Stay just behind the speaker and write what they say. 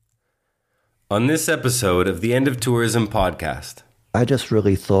On this episode of the End of Tourism podcast, I just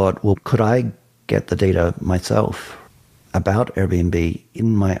really thought, well, could I get the data myself about Airbnb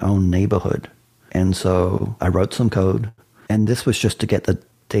in my own neighborhood? And so I wrote some code, and this was just to get the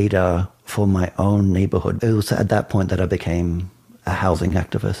data for my own neighborhood. It was at that point that I became a housing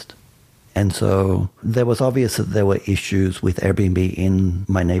activist. And so there was obvious that there were issues with Airbnb in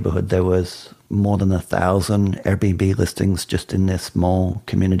my neighborhood. There was more than 1,000 Airbnb listings just in this small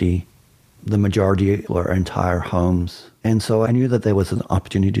community. The majority were entire homes. And so I knew that there was an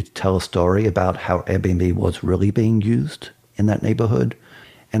opportunity to tell a story about how Airbnb was really being used in that neighborhood.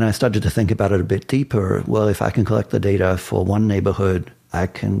 And I started to think about it a bit deeper. Well, if I can collect the data for one neighborhood, I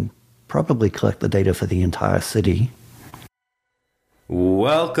can probably collect the data for the entire city.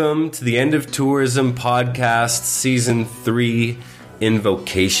 Welcome to the End of Tourism podcast, Season 3,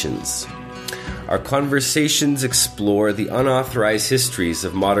 Invocations. Our conversations explore the unauthorized histories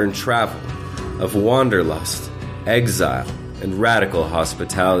of modern travel, of wanderlust, exile, and radical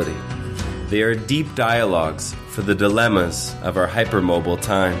hospitality. They are deep dialogues for the dilemmas of our hypermobile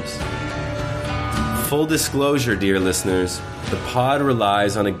times. Full disclosure, dear listeners, the pod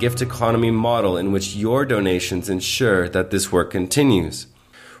relies on a gift economy model in which your donations ensure that this work continues.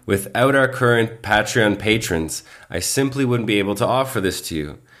 Without our current Patreon patrons, I simply wouldn't be able to offer this to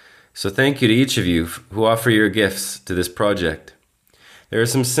you. So thank you to each of you who offer your gifts to this project. There are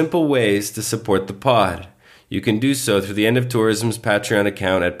some simple ways to support the pod. You can do so through the End of Tourism's Patreon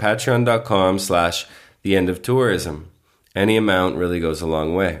account at patreon.com/theendoftourism. Any amount really goes a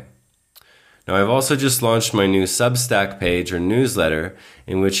long way. Now, I've also just launched my new Substack page or newsletter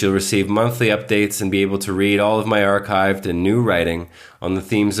in which you'll receive monthly updates and be able to read all of my archived and new writing on the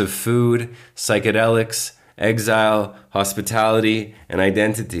themes of food, psychedelics, exile, hospitality, and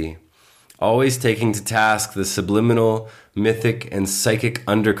identity, always taking to task the subliminal, mythic, and psychic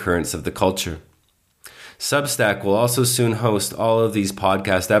undercurrents of the culture. Substack will also soon host all of these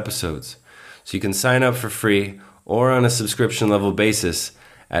podcast episodes, so you can sign up for free or on a subscription level basis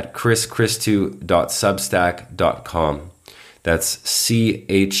at chrischristou.substack.com. That's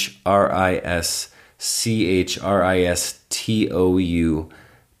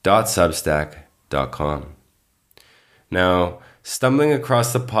CHRISCHRISTOU.substack.com. Now, stumbling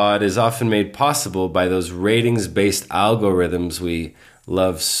across the pod is often made possible by those ratings-based algorithms we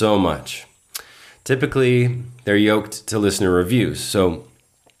love so much. Typically, they're yoked to listener reviews, so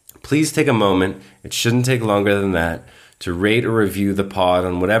please take a moment, it shouldn't take longer than that, to rate or review the pod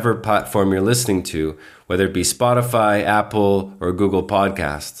on whatever platform you're listening to, whether it be Spotify, Apple, or Google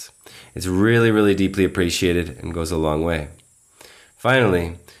Podcasts. It's really, really deeply appreciated and goes a long way.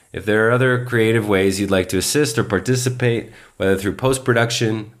 Finally, if there are other creative ways you'd like to assist or participate, whether through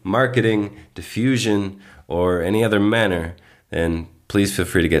post-production, marketing, diffusion, or any other manner, then please feel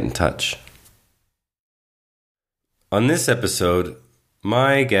free to get in touch. On this episode,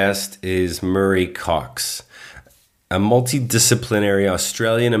 my guest is Murray Cox, a multidisciplinary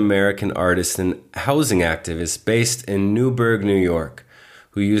Australian-American artist and housing activist based in Newburgh, New York,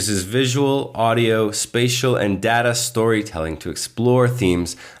 who uses visual, audio, spatial, and data storytelling to explore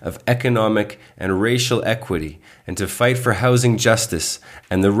themes of economic and racial equity and to fight for housing justice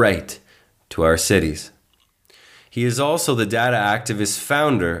and the right to our cities. He is also the data activist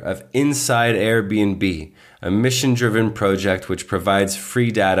founder of Inside Airbnb, a mission-driven project which provides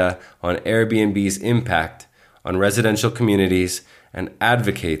free data on Airbnb's impact on residential communities and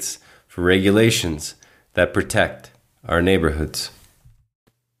advocates for regulations that protect our neighborhoods.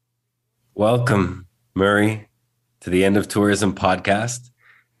 Welcome, Murray, to the End of Tourism podcast.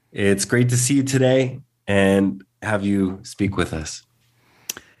 It's great to see you today and have you speak with us.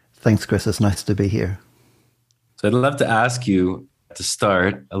 Thanks, Chris. It's nice to be here. So I'd love to ask you to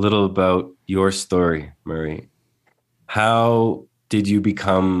start a little about your story, Murray. How did you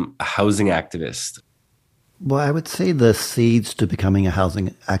become a housing activist? Well, I would say the seeds to becoming a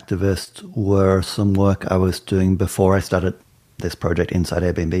housing activist were some work I was doing before I started this project Inside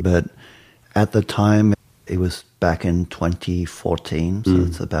Airbnb. But at the time, it was back in 2014, so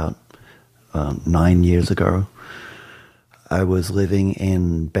it's about 9 years ago. I was living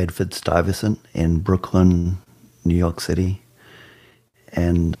in Bedford-Stuyvesant in Brooklyn, New York City.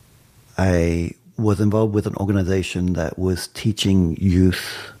 And I was involved with an organization that was teaching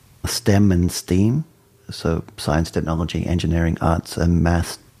youth STEM and STEAM, so science, technology, engineering, arts, and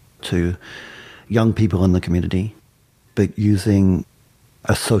math to young people in the community, but using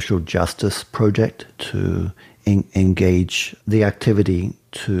a social justice project to engage the activity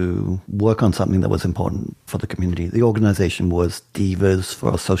to work on something that was important for the community. The organization was Divas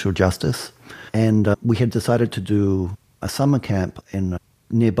for Social Justice, and we had decided to do a summer camp in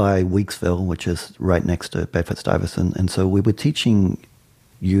nearby Weeksville, which is right next to Bedford-Stuyvesant. And so we were teaching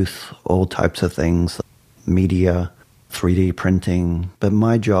youth all types of things, media, 3D printing. But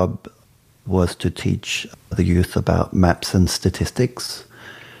my job was to teach the youth about maps and statistics,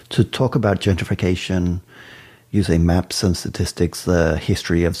 to talk about gentrification using maps and statistics, the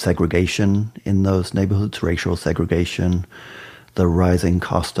history of segregation in those neighborhoods, racial segregation, the rising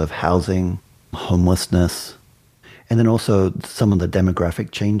cost of housing, homelessness, and then also some of the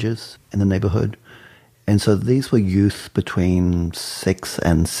demographic changes in the neighborhood. And so these were youth between 6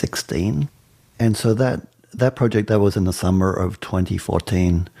 and 16. And so that project, that was in the summer of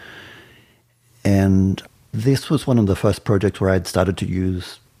 2014. And this was one of the first projects where I'd started to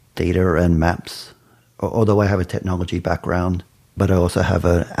use data and maps, although I have a technology background, but I also have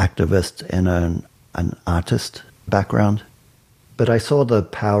an activist and an artist background. But I saw the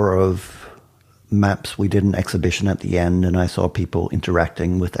power of maps. We did an exhibition at the end, and I saw people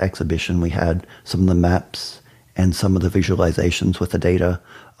interacting with the exhibition. We had some of the maps and some of the visualizations with the data,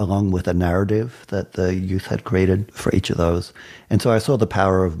 along with a narrative that the youth had created for each of those. And so I saw the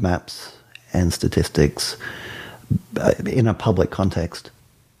power of maps and statistics in a public context.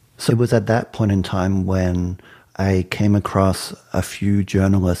 So it was at that point in time when I came across a few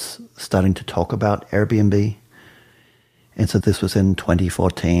journalists starting to talk about Airbnb. And so this was in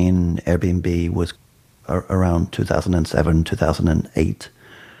 2014. Airbnb was around 2007, 2008.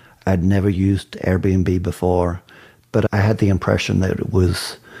 I'd never used Airbnb before, but I had the impression that it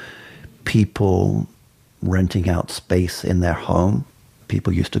was people renting out space in their home.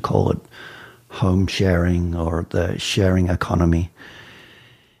 People used to call it home sharing or the sharing economy.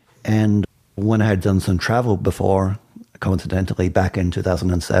 And when I had done some travel before, coincidentally, back in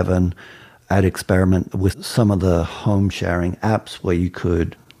 2007, I'd experiment with some of the home sharing apps where you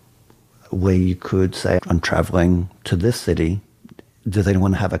could say, I'm traveling to this city. Does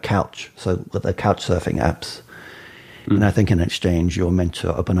anyone have a couch? So with the couch surfing apps. And I think in exchange, you're meant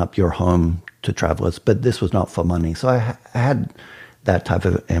to open up your home to travelers, but this was not for money. So I had that type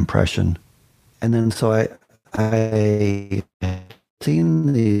of impression. And then so I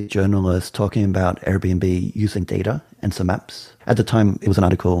seen the journalists talking about Airbnb using data and some apps. At the time, it was an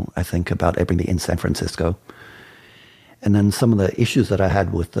article, I think, about Airbnb in San Francisco. And then some of the issues that I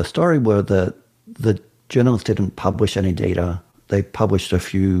had with the story were that the journalists didn't publish any data. They published a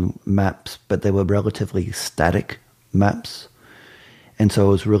few maps, but they were relatively static maps. And so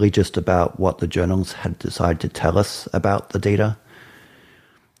it was really just about what the journals had decided to tell us about the data.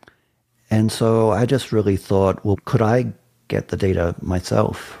 And so I just really thought, well, could I get the data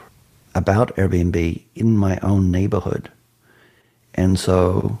myself about Airbnb in my own neighborhood? And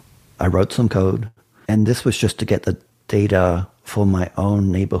so I wrote some code, and this was just to get the data for my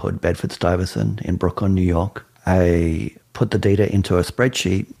own neighborhood, Bedford-Stuyvesant in Brooklyn, New York. I put the data into a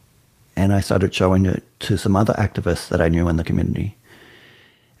spreadsheet, and I started showing it to some other activists that I knew in the community.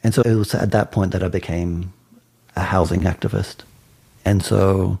 And so it was at that point that I became a housing activist. And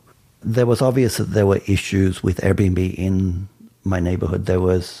so there was obvious that there were issues with Airbnb in my neighborhood. There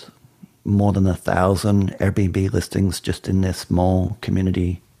was more than 1,000 Airbnb listings just in this small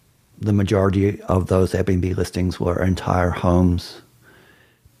community. The majority of those Airbnb listings were entire homes.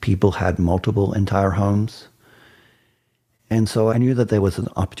 People had multiple entire homes. And so I knew that there was an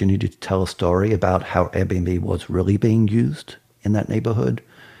opportunity to tell a story about how Airbnb was really being used in that neighborhood.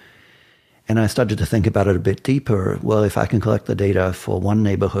 And I started to think about it a bit deeper. Well, if I can collect the data for one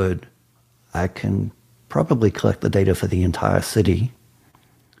neighborhood, I can probably collect the data for the entire city.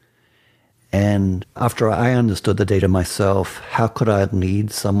 And after I understood the data myself, how could I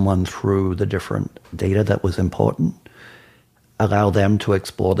lead someone through the different data that was important, allow them to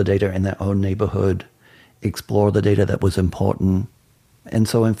explore the data in their own neighborhood, explore the data that was important. And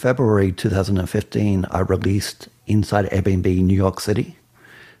so in February 2015, I released Inside Airbnb New York City,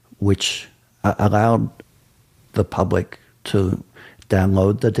 which allowed the public to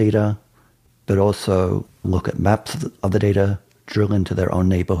download the data, but also look at maps of the data, drill into their own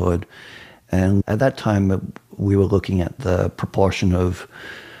neighborhood. And at that time, we were looking at the proportion of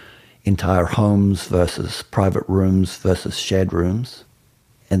entire homes versus private rooms versus shared rooms.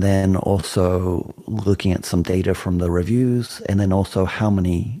 And then also looking at some data from the reviews, and then also how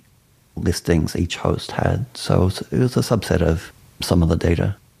many listings each host had. So it was a subset of some of the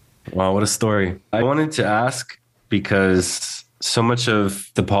data. Wow, what a story. I wanted to ask, because so much of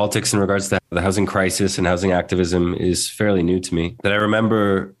the politics in regards to the housing crisis and housing activism is fairly new to me, that I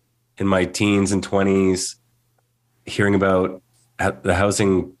remember in my teens and 20s hearing about the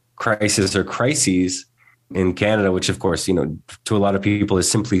housing crisis or crises in Canada, which of course, to a lot of people is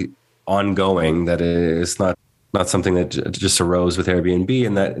simply ongoing, that it's not not something that just arose with Airbnb,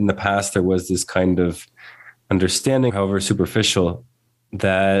 and that in the past there was this kind of understanding, however superficial,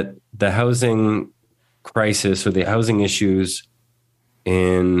 that the housing crisis or the housing issues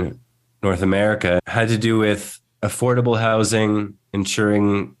in North America had to do with affordable housing,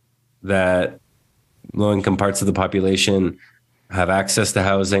 ensuring that low-income parts of the population have access to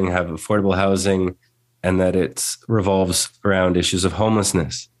housing, have affordable housing, and that it revolves around issues of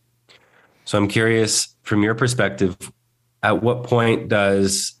homelessness. So I'm curious, from your perspective, at what point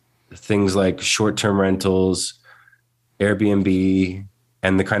does things like short-term rentals, Airbnb,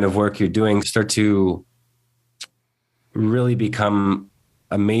 and the kind of work you're doing start to really become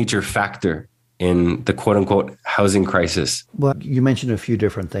a major factor in the quote-unquote housing crisis? Well, you mentioned a few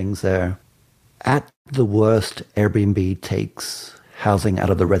different things there. At the worst, Airbnb takes housing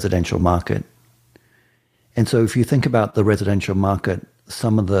out of the residential market. And so if you think about the residential market,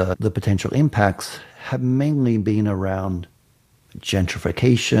 some of the potential impacts have mainly been around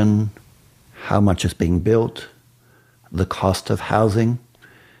gentrification, how much is being built, the cost of housing.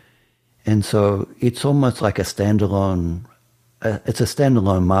 And so it's almost like it's a standalone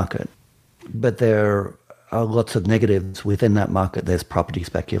market. But there are lots of negatives within that market. There's property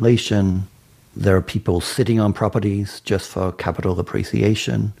speculation. There are people sitting on properties just for capital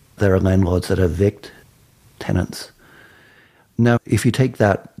appreciation. There are landlords that evict tenants. Now, if you take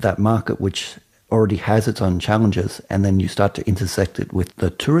that market, which already has its own challenges, and then you start to intersect it with the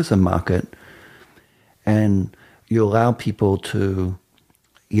tourism market, and you allow people to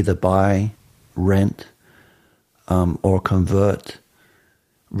either buy, rent, or convert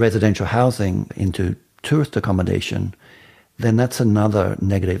residential housing into tourist accommodation, then that's another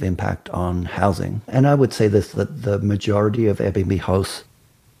negative impact on housing. And I would say this, that the majority of Airbnb hosts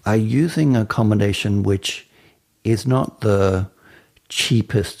are using accommodation which is not the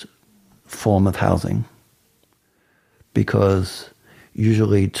cheapest form of housing, because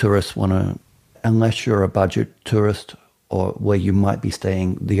usually tourists want to, unless you're a budget tourist or where you might be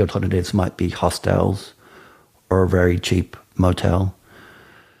staying, the alternatives might be hostels or a very cheap motel.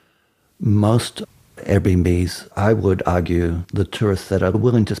 Most Airbnbs, I would argue, the tourists that are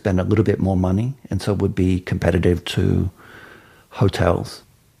willing to spend a little bit more money, and so would be competitive to hotels.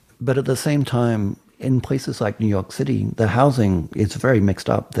 But at the same time, in places like New York City, the housing is very mixed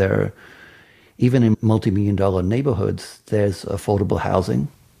up. There, even in multi-million-dollar neighborhoods, there's affordable housing.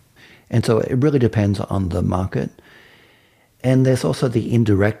 And so it really depends on the market. And there's also the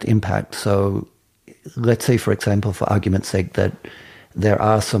indirect impact. So let's say, for example, for argument's sake, that there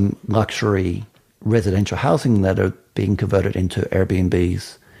are some luxury residential housing that are being converted into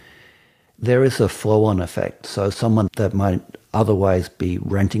Airbnbs. There is a flow-on effect. So someone that might otherwise be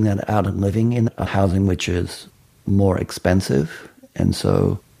renting that out and living in a housing which is more expensive, and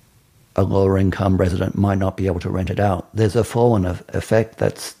so a lower income resident might not be able to rent it out. There's a flow-on effect.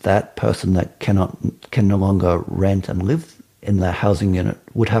 That's that person that can no longer rent and live in the housing unit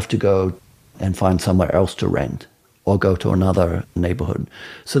would have to go and find somewhere else to rent or go to another neighborhood.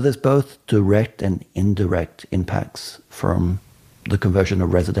 So there's both direct and indirect impacts from the conversion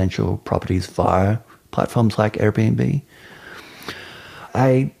of residential properties via platforms like Airbnb.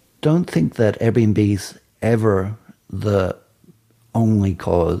 I don't think that Airbnb's ever the only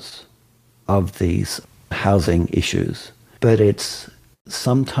cause of these housing issues, but it's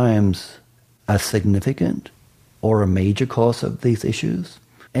sometimes a significant or a major cause of these issues.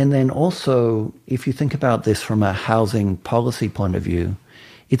 And then also, if you think about this from a housing policy point of view,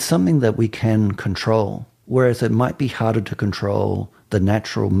 it's something that we can control, whereas it might be harder to control the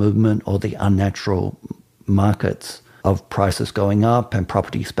natural movement or the unnatural markets of prices going up and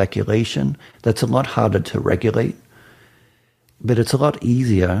property speculation. That's a lot harder to regulate, but it's a lot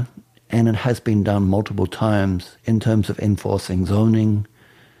easier, and it has been done multiple times in terms of enforcing zoning,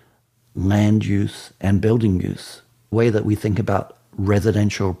 land use, and building use. The way that we think about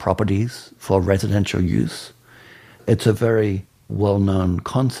residential properties for residential use, it's a very well-known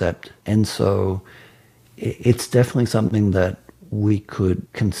concept, and so it's definitely something that we could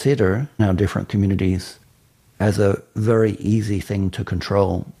consider in our different communities as a very easy thing to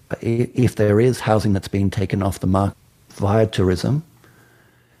control. If there is housing that's being taken off the market via tourism,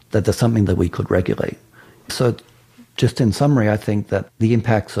 that there's something that we could regulate. So just in summary, I think that the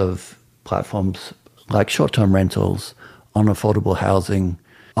impacts of platforms like short-term rentals on affordable housing,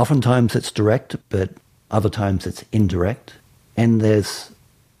 oftentimes it's direct, but other times it's indirect. And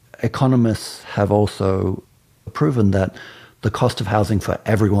economists have also proven that the cost of housing for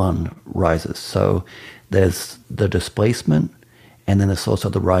everyone rises. So there's the displacement, and then there's also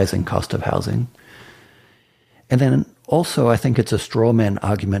the rising cost of housing. And then also, I think it's a straw man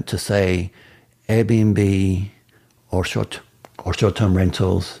argument to say Airbnb or short-term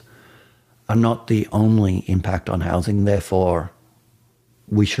rentals are not the only impact on housing. Therefore,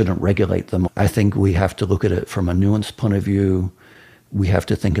 we shouldn't regulate them. I think we have to look at it from a nuanced point of view. We have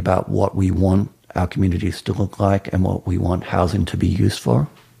to think about what we want our communities to look like and what we want housing to be used for.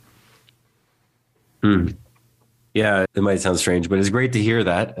 Yeah, it might sound strange, but it's great to hear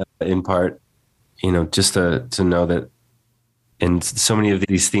that in part, just to know that in so many of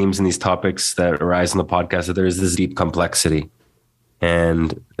these themes and these topics that arise in the podcast, that there is this deep complexity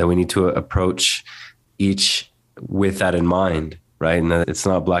and that we need to approach each with that in mind, right? And that it's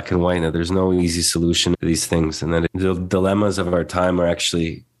not black and white, and that there's no easy solution to these things, and that the dilemmas of our time are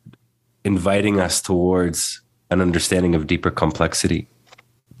actually inviting us towards an understanding of deeper complexity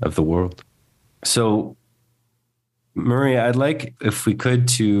of the world. So, Murray, I'd like, if we could,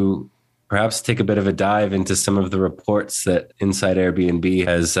 to perhaps take a bit of a dive into some of the reports that Inside Airbnb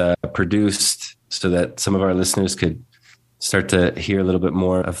has produced, so that some of our listeners could start to hear a little bit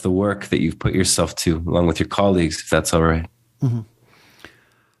more of the work that you've put yourself to, along with your colleagues, if that's all right. Mm-hmm.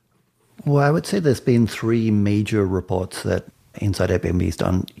 Well, I would say there's been 3 major reports that Inside Airbnb has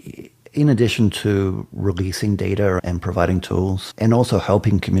done, in addition to releasing data and providing tools, and also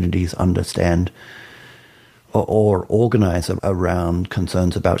helping communities understand or organize around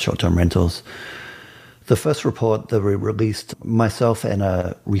concerns about short-term rentals. The first report that we released, myself and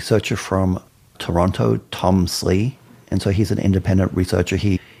a researcher from Toronto, Tom Slee, and so he's an independent researcher.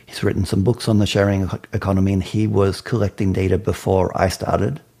 He's written some books on the sharing economy, and he was collecting data before I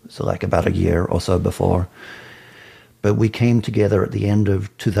started, so like about a year or so before. But we came together at the end of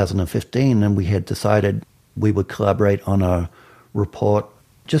 2015, and we had decided we would collaborate on a report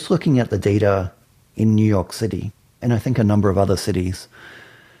just looking at the data in New York City, and I think a number of other cities.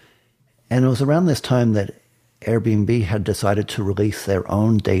 And it was around this time that Airbnb had decided to release their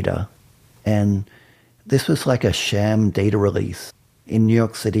own data. And this was like a sham data release. In New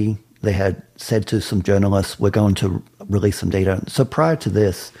York City, they had said to some journalists, we're going to release some data. So prior to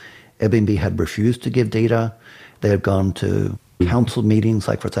this, Airbnb had refused to give data. They had gone to council meetings,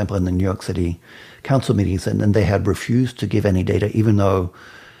 like for example in the New York City council meetings, and then they had refused to give any data, even though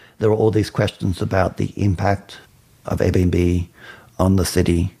there were all these questions about the impact of Airbnb on the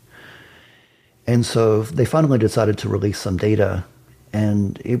city. And so they finally decided to release some data,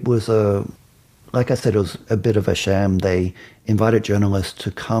 and it was like I said, it was a bit of a sham. They invited journalists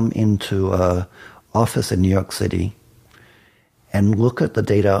to come into an office in New York City and look at the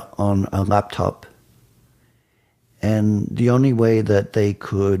data on a laptop. And the only way that they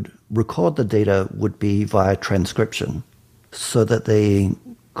could record the data would be via transcription, so that they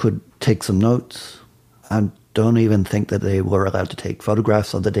could take some notes. I don't even think that they were allowed to take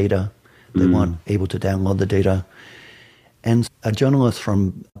photographs of the data. They weren't able to download the data. And a journalist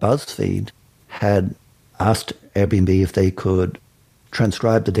from BuzzFeed had asked Airbnb if they could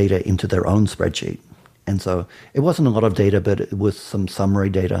transcribe the data into their own spreadsheet. And so it wasn't a lot of data, but it was some summary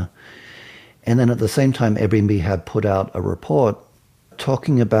data. And then at the same time, Airbnb had put out a report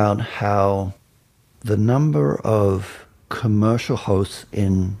talking about how the number of commercial hosts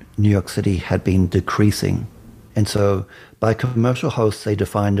in New York City had been decreasing. And so by commercial hosts, they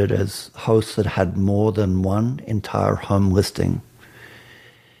defined it as hosts that had more than one entire home listing.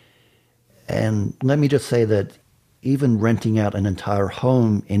 And let me just say that even renting out an entire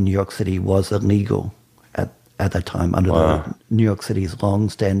home in New York City was illegal at that time under the New York City's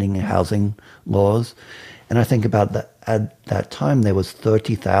long-standing housing laws. And I think about that at that time, there was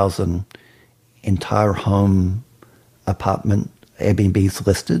 30,000 entire home apartment Airbnbs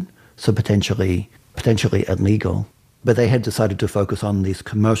listed, so potentially illegal. But they had decided to focus on these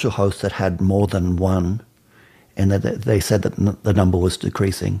commercial hosts that had more than one, and that they said that the number was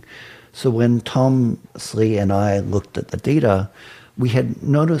decreasing. So when Tom Slee and I looked at the data, we had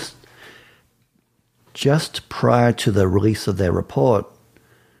noticed just prior to the release of their report,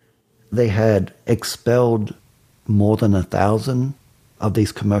 they had expelled more than 1,000 of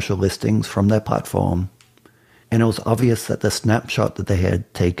these commercial listings from their platform. And it was obvious that the snapshot that they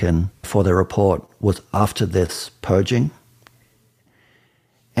had taken for their report was after this purging.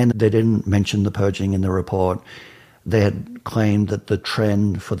 And they didn't mention the purging in the report. They had claimed that the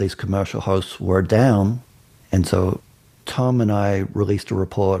trend for these commercial hosts were down. And so Tom and I released a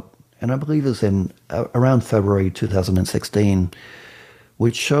report, and I believe it was in around February 2016,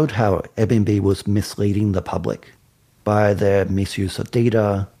 which showed how Airbnb was misleading the public by their misuse of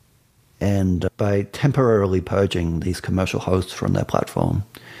data and by temporarily purging these commercial hosts from their platform.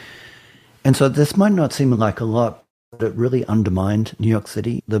 And so this might not seem like a lot, but it really undermined New York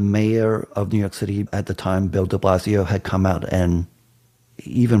City. The mayor of New York City at the time, Bill de Blasio, had come out and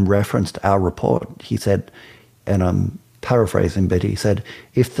even referenced our report. He said And I'm paraphrasing, but he said,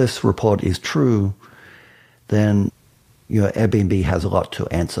 if this report is true, then Airbnb has a lot to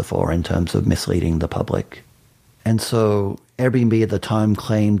answer for in terms of misleading the public. And so Airbnb at the time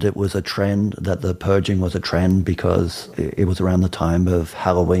claimed it was a trend, that the purging was a trend because it was around the time of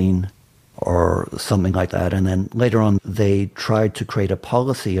Halloween or something like that. And then later on, they tried to create a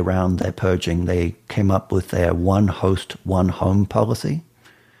policy around their purging. They came up with their one host, one home policy,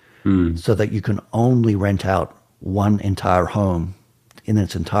 so that you can only rent out one entire home in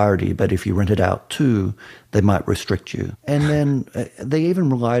its entirety. But if you rent it out two, they might restrict you. And then they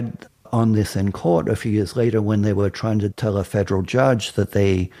even relied on this in court a few years later when they were trying to tell a federal judge that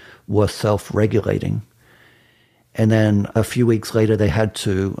they were self-regulating. And then a few weeks later, they had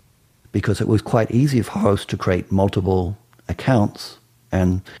to, because it was quite easy for hosts to create multiple accounts.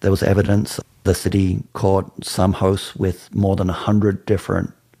 And there was evidence the city caught some hosts with more than 100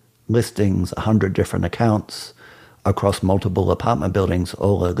 different listings, 100 different accounts across multiple apartment buildings,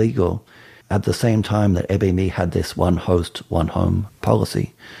 all illegal, at the same time that Airbnb had this one host, one home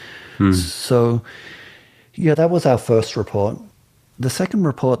policy. So, yeah, that was our first report. The second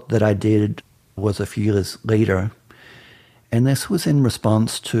report that I did was a few years later, and this was in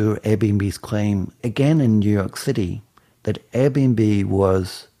response to Airbnb's claim, again in New York City, that Airbnb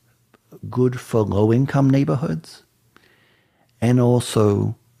was good for low-income neighborhoods, and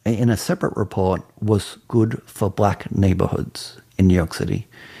also, in a separate report, was good for black neighborhoods in New York City.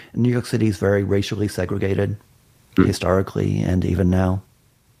 New York City is very racially segregated, historically and even now.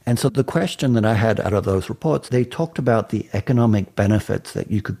 And so the question that I had out of those reports, they talked about the economic benefits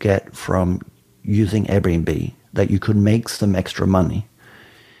that you could get from using Airbnb, that you could make some extra money.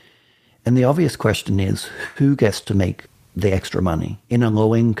 And the obvious question is, who gets to make the extra money? In a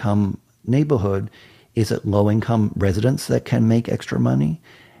low-income neighborhood, is it low-income residents that can make extra money?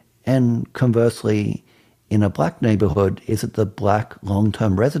 And conversely, in a black neighborhood, is it the black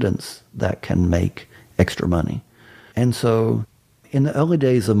long-term residents that can make extra money? And so in the early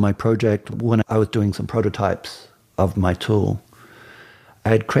days of my project, when I was doing some prototypes of my tool, I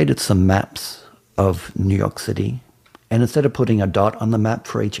had created some maps of New York City. And instead of putting a dot on the map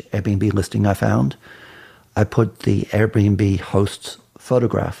for each Airbnb listing I found, I put the Airbnb host's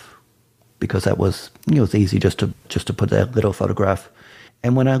photograph, because that was, it was easy just to put that little photograph.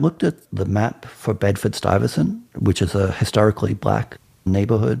 And when I looked at the map for Bedford-Stuyvesant, which is a historically black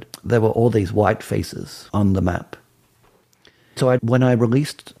neighborhood, there were all these white faces on the map. So when I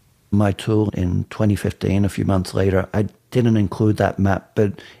released my tool in 2015, a few months later, I didn't include that map,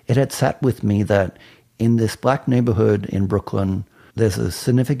 but it had sat with me that in this black neighborhood in Brooklyn, there's a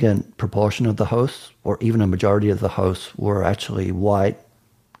significant proportion of the hosts, or even a majority of the hosts, were actually white,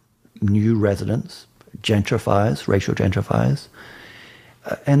 new residents, gentrifiers, racial gentrifiers.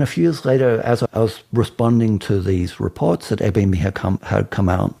 And a few years later, as I was responding to these reports that Airbnb had come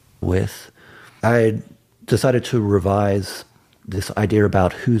out with, I decided to revise this idea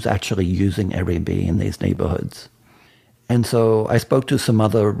about who's actually using Airbnb in these neighborhoods. And so I spoke to some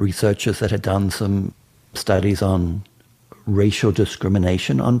other researchers that had done some studies on racial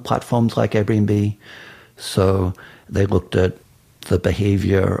discrimination on platforms like Airbnb. So they looked at the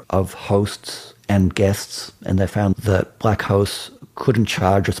behavior of hosts and guests, and they found that black hosts couldn't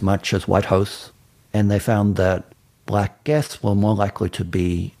charge as much as white hosts, and they found that black guests were more likely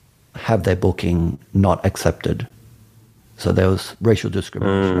to have their booking not accepted. So there was racial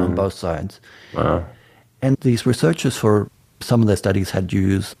discrimination on both sides. Wow. And these researchers for some of their studies had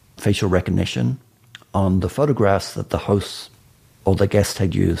used facial recognition on the photographs that the hosts or the guests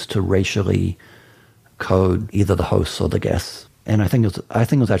had used to racially code either the hosts or the guests. And I think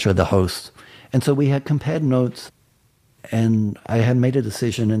it was actually the hosts. And so we had compared notes, and I had made a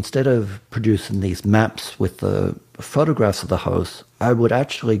decision, instead of producing these maps with the photographs of the hosts, I would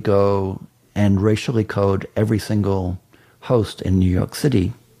actually go and racially code every single host in New York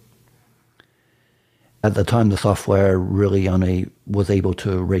City. At the time, the software really only was able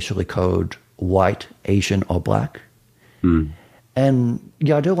to racially code white, Asian, or black. And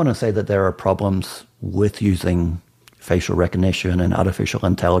yeah, I do want to say that there are problems with using facial recognition and artificial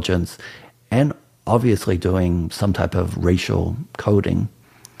intelligence, and obviously doing some type of racial coding.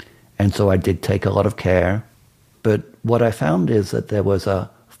 And so I did take a lot of care. But what I found is that there was a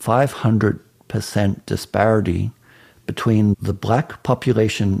 500% disparity between the black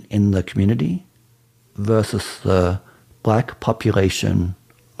population in the community versus the black population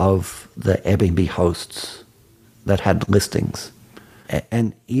of the Airbnb hosts that had listings,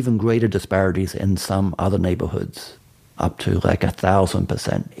 and even greater disparities in some other neighborhoods, up to like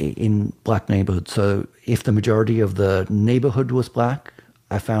 1,000% in black neighborhoods. So if the majority of the neighborhood was black,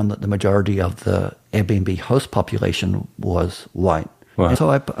 I found that the majority of the Airbnb host population was white. Wow. And so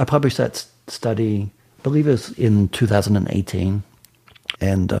I published that study, I believe it was in 2018,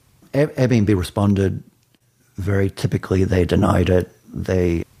 and Airbnb responded very typically. They denied it.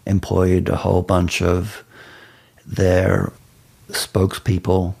 They employed a whole bunch of their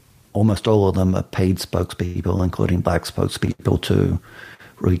spokespeople. Almost all of them are paid spokespeople, including black spokespeople, to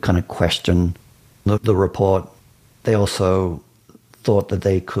really kind of question the report. They also thought that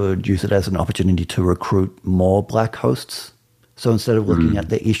they could use it as an opportunity to recruit more black hosts. So instead of looking at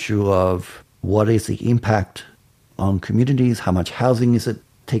the issue of what is the impact on communities, how much housing is it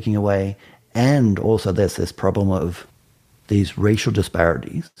taking away, and also there's this problem of these racial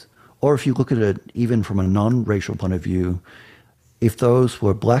disparities, or if you look at it even from a non-racial point of view, if those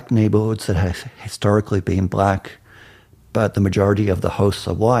were black neighborhoods that have historically been black, but the majority of the hosts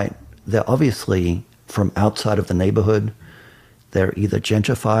are white, they're obviously from outside of the neighborhood. They're either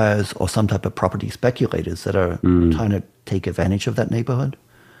gentrifiers or some type of property speculators that are trying to take advantage of that neighborhood.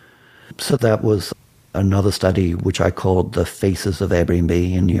 So that was another study which I called The Faces of Airbnb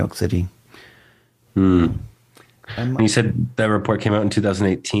in New York City. You said that report came out in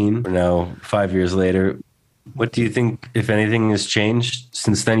 2018. We're now 5 years later. What do you think, if anything, has changed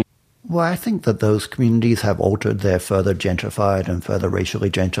since then? Well, I think that those communities have altered. They're further gentrified and further racially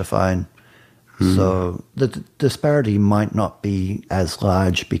gentrified. So the disparity might not be as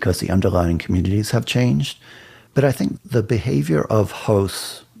large because the underlying communities have changed. But I think the behavior of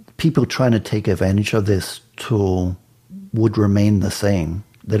hosts, people trying to take advantage of this tool, would remain the same.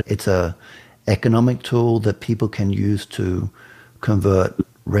 That it's a economic tool that people can use to convert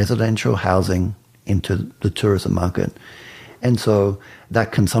residential housing into the tourism market. And so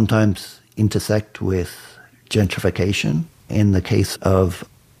that can sometimes intersect with gentrification. In the case of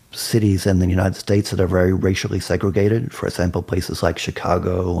cities in the United States that are very racially segregated, for example, places like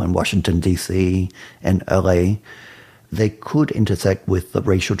Chicago and Washington, D.C. and L.A., they could intersect with the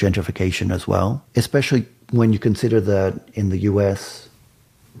racial gentrification as well, especially when you consider that in the U.S.,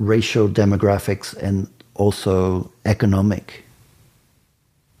 racial demographics and also economic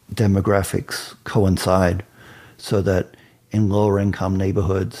demographics coincide, so that in lower income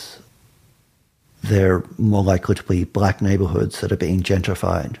neighborhoods, they're more likely to be black neighborhoods that are being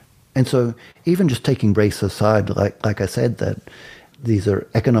gentrified. And so even just taking race aside, like I said, that these are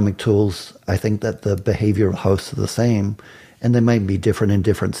economic tools, I think that the behavior of hosts are the same, and they may be different in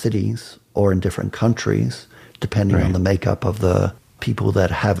different cities or in different countries, depending on the makeup of the people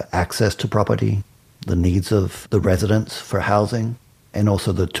that have access to property, the needs of the residents for housing, and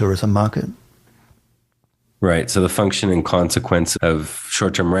also the tourism market. Right. So the function and consequence of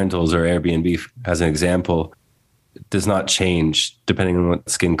short-term rentals, or Airbnb as an example, does not change depending on what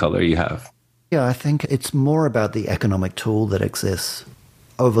skin color you have. Yeah, I think it's more about the economic tool that exists,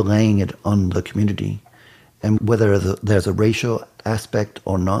 overlaying it on the community. And whether there's a racial aspect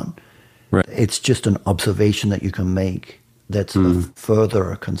or not, it's just an observation that you can make that's of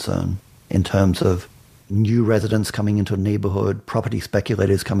further concern in terms of new residents coming into a neighborhood, property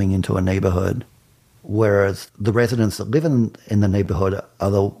speculators coming into a neighborhood, whereas the residents that live in the neighborhood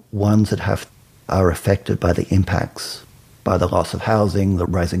are the ones that are affected by the impacts, by the loss of housing, the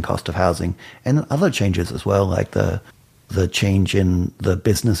rising cost of housing, and other changes as well, like the change in the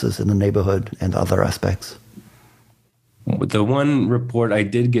businesses in the neighborhood and other aspects. The one report I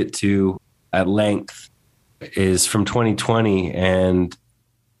did get to at length is from 2020, and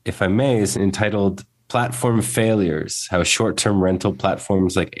if I may, is entitled Platform Failures: How Short-Term Rental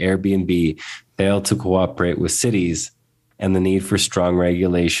Platforms like Airbnb Fail to Cooperate with Cities and the Need for Strong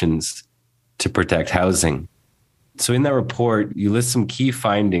Regulations to Protect Housing. So in that report, you list some key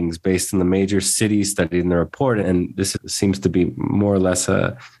findings based on the major cities studied in the report, and this seems to be more or less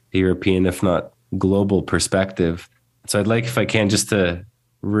a European, if not global perspective. So I'd like, if I can, just to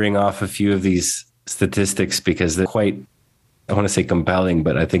ring off a few of these statistics, because they're quite, I want to say compelling,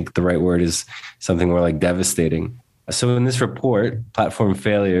 but I think the right word is something more like devastating. So in this report, Platform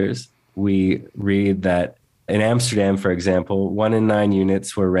Failures, we read that in Amsterdam, for example, 1 in 9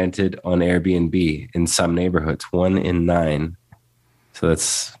 units were rented on Airbnb in some neighborhoods, 1 in 9. So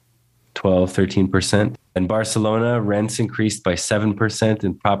that's 12, 13%. In Barcelona, rents increased by 7%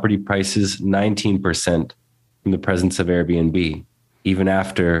 and property prices 19% from the presence of Airbnb, even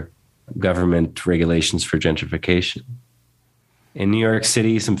after government regulations for gentrification. In New York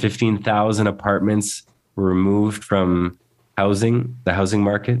City, some 15,000 apartments were removed from the housing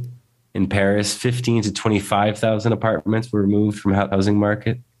market. In Paris, 15 to 25,000 apartments were removed from housing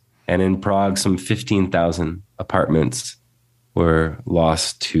market. And in Prague, some 15,000 apartments were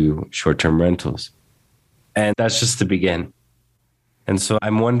lost to short-term rentals. And that's just to begin. And so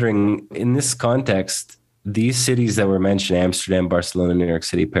I'm wondering, in this context, these cities that were mentioned, Amsterdam, Barcelona, New York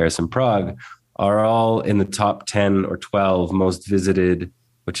City, Paris, and Prague, are all in the top 10 or 12 most visited,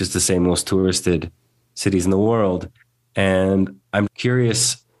 which is to say most touristed cities in the world. And I'm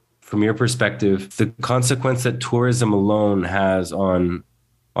curious, from your perspective, the consequence that tourism alone has on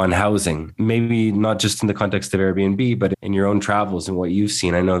housing, maybe not just in the context of Airbnb, but in your own travels and what you've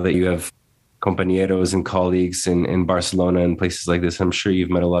seen. I know that you have compañeros and colleagues in Barcelona and places like this. I'm sure you've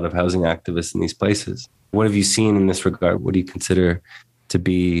met a lot of housing activists in these places. What have you seen in this regard? What do you consider to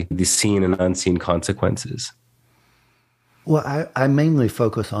be the seen and unseen consequences? Well, I mainly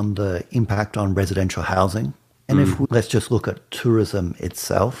focus on the impact on residential housing. And let's just look at tourism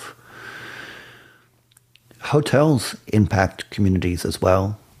itself. Hotels impact communities as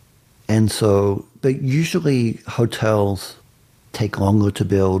well. And so, but usually hotels take longer to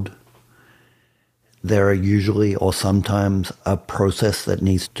build. There are usually or sometimes a process that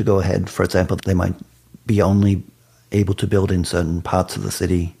needs to go ahead. For example, they might be only able to build in certain parts of the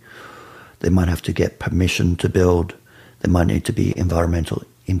city. They might have to get permission to build. There might need to be environmental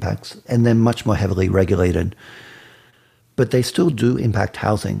impacts. And they're much more heavily regulated. But they still do impact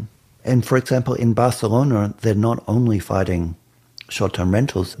housing. And for example, in Barcelona, they're not only fighting short-term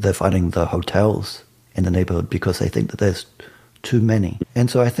rentals, they're fighting the hotels in the neighborhood because they think that there's too many. And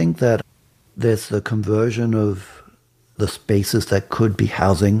so I think that there's the conversion of the spaces that could be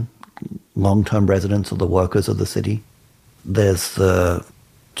housing long-term residents or the workers of the city. There's the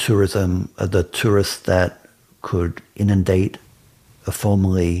tourism, the tourists that could inundate a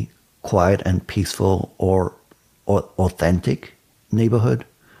formerly quiet and peaceful or authentic neighborhood.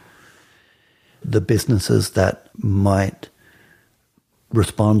 The businesses that might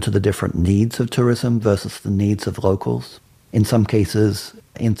respond to the different needs of tourism versus the needs of locals. In some cases,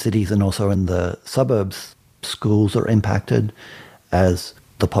 in cities and also in the suburbs, schools are impacted as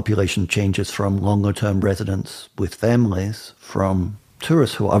the population changes from longer-term residents with families from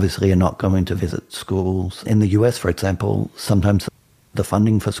tourists who obviously are not going to visit schools. In the US, for example, sometimes the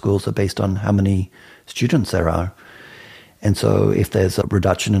funding for schools are based on how many students there are. And so if there's a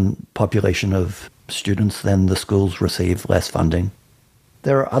reduction in population of students, then the schools receive less funding.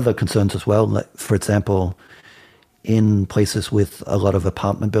 There are other concerns as well. Like, for example, in places with a lot of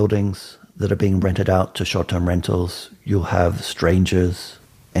apartment buildings that are being rented out to short-term rentals, you'll have strangers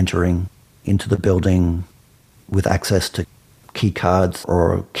entering into the building with access to key cards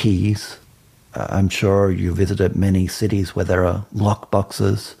or keys. I'm sure you visited many cities where there are lock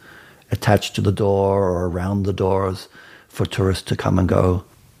boxes attached to the door or around the doors for tourists to come and go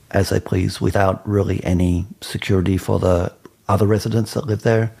as they please without really any security for the other residents that live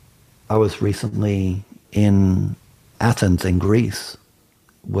there. I was recently in Athens in Greece,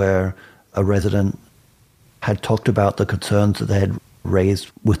 where a resident had talked about the concerns that they had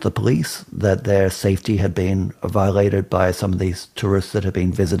raised with the police, that their safety had been violated by some of these tourists that had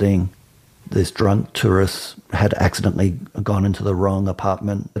been visiting. These drunk tourists had accidentally gone into the wrong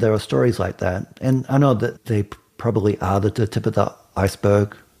apartment. There are stories like that. And I know that they probably are the tip of the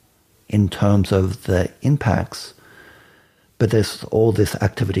iceberg in terms of the impacts. But there's all this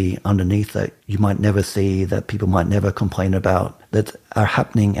activity underneath that you might never see, that people might never complain about, that are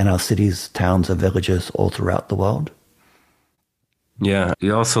happening in our cities, towns, and villages all throughout the world. Yeah.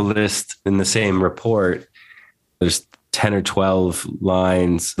 You also list in the same report, there's 10 or 12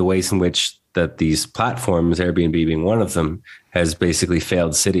 lines, the ways in which that these platforms, Airbnb being one of them, has basically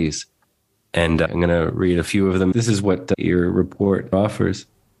failed cities. And I'm going to read a few of them. This is what your report offers.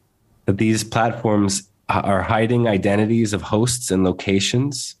 That these platforms are hiding identities of hosts and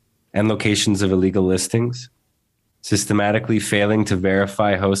locations of illegal listings, systematically failing to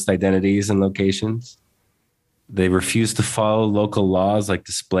verify host identities and locations. They refuse to follow local laws like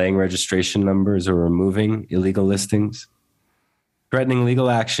displaying registration numbers or removing illegal listings, threatening legal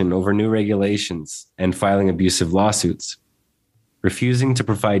action over new regulations and filing abusive lawsuits, refusing to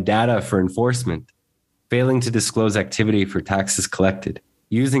provide data for enforcement, failing to disclose activity for taxes collected,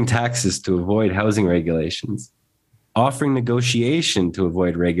 using taxes to avoid housing regulations, offering negotiation to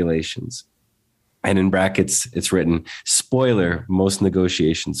avoid regulations. And in brackets, it's written, spoiler, most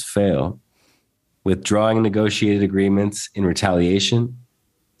negotiations fail. Withdrawing negotiated agreements in retaliation,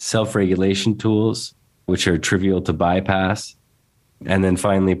 self-regulation tools, which are trivial to bypass, and then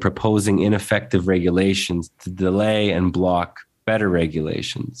finally proposing ineffective regulations to delay and block better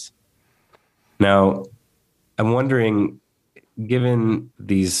regulations. Now, I'm wondering, given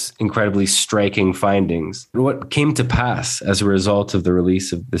these incredibly striking findings, what came to pass as a result of the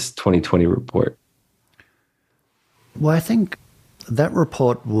release of this 2020 report? Well, I think that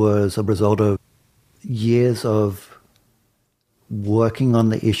report was a result of years of working on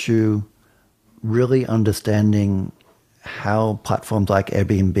the issue, really understanding how platforms like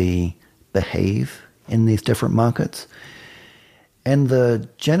Airbnb behave in these different markets. And the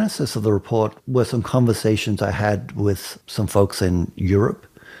genesis of the report were some conversations I had with some folks in Europe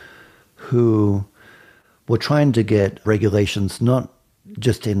who were trying to get regulations not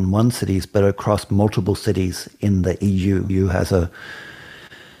just in one cities, but across multiple cities in the EU. EU has a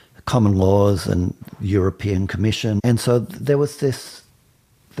common laws and European Commission. And so there was this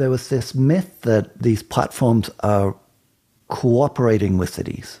myth that these platforms are cooperating with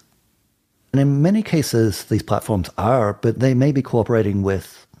cities. And in many cases, these platforms are, but they may be cooperating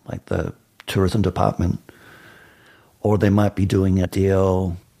with like the tourism department, or they might be doing a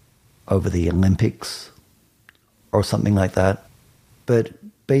deal over the Olympics or something like that. But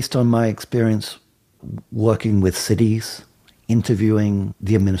based on my experience working with cities, interviewing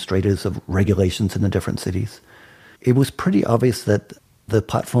the administrators of regulations in the different cities, it was pretty obvious that the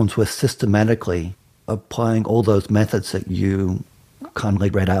platforms were systematically applying all those methods that you kindly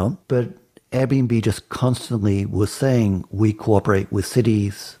read out. But Airbnb just constantly was saying we cooperate with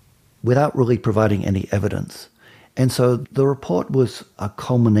cities without really providing any evidence. And so the report was a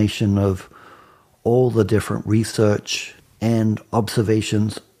culmination of all the different research and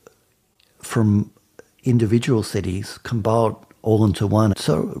observations from individual cities compiled all into one.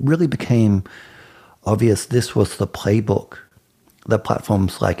 So it really became obvious this was the playbook that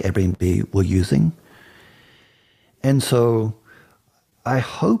platforms like Airbnb were using. And so I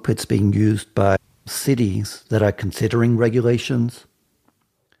hope it's being used by cities that are considering regulations,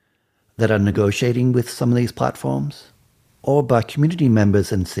 that are negotiating with some of these platforms, or by community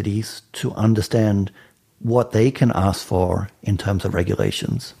members in cities to understand what they can ask for in terms of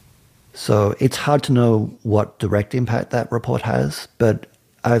regulations. So it's hard to know what direct impact that report has, but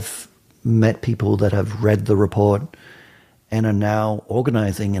I've met people that have read the report and are now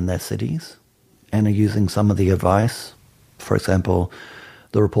organizing in their cities and are using some of the advice. For example,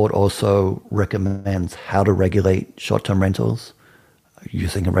 the report also recommends how to regulate short-term rentals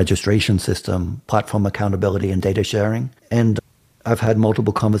using a registration system, platform accountability, and data sharing. And I've had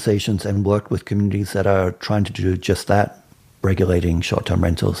multiple conversations and worked with communities that are trying to do just that, regulating short-term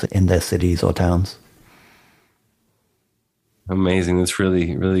rentals in their cities or towns. Amazing. That's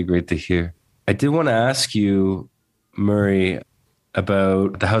really, really great to hear. I did want to ask you, Murray,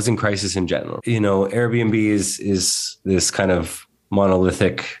 about the housing crisis in general. You know, Airbnb is this kind of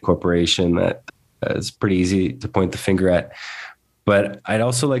monolithic corporation that is pretty easy to point the finger at. But I'd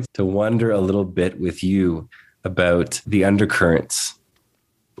also like to wonder a little bit with you about the undercurrents,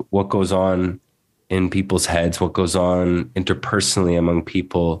 what goes on in people's heads, what goes on interpersonally among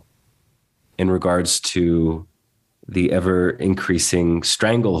people in regards to the ever increasing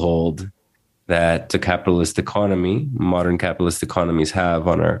stranglehold that the capitalist economy, modern capitalist economies have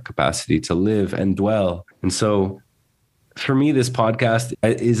on our capacity to live and dwell. And so for me, this podcast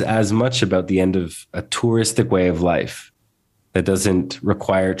is as much about the end of a touristic way of life that doesn't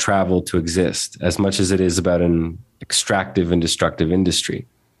require travel to exist, as much as it is about an extractive and destructive industry.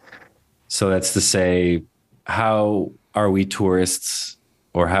 So that's to say, how are we tourists,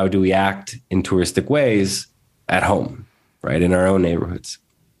 or how do we act in touristic ways at home, right, in our own neighborhoods?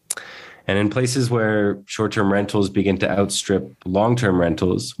 And in places where short-term rentals begin to outstrip long-term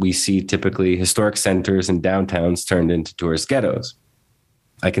rentals, we see typically historic centers and downtowns turned into tourist ghettos.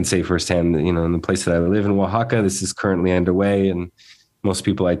 I can say firsthand that, you know, in the place that I live in Oaxaca, this is currently underway, and most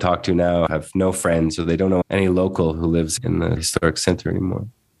people I talk to now have no friends, or they don't know any local who lives in the historic center anymore.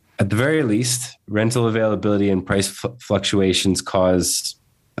 At the very least, rental availability and price fluctuations cause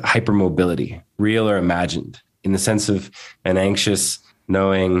hypermobility, real or imagined, in the sense of an anxious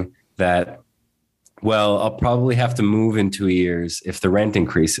knowing that, well, I'll probably have to move in 2 years if the rent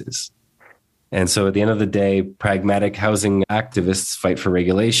increases. And so at the end of the day, pragmatic housing activists fight for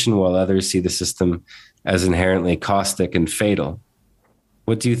regulation while others see the system as inherently caustic and fatal.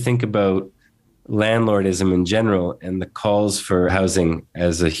 What do you think about landlordism in general and the calls for housing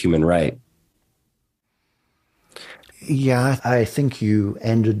as a human right? Yeah, I think you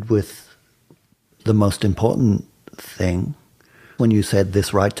ended with the most important thing when you said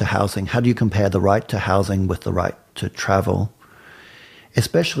this right to housing. How do you compare the right to housing with the right to travel?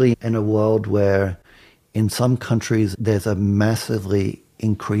 Especially in a world where in some countries there's a massively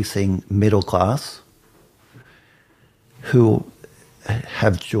increasing middle class who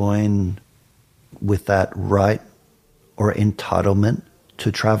have joined with that right or entitlement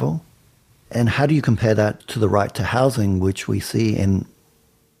to travel. And how do you compare that to the right to housing, which we see in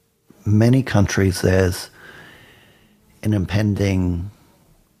many countries there's an impending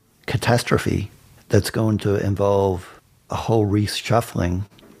catastrophe that's going to involve a whole reshuffling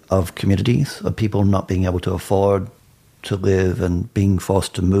of communities, of people not being able to afford to live and being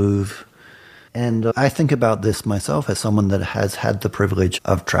forced to move. And I think about this myself as someone that has had the privilege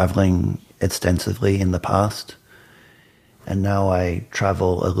of traveling extensively in the past. And now I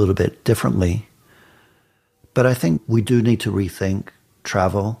travel a little bit differently. But I think we do need to rethink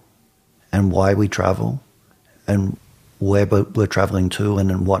travel and why we travel and where we're traveling to and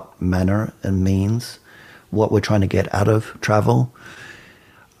in what manner and means, what we're trying to get out of travel.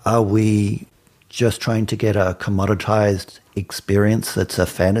 Are we just trying to get a commoditized experience that's a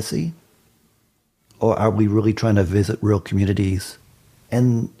fantasy? Or are we really trying to visit real communities?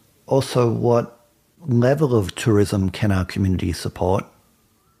 And also, what level of tourism can our community support?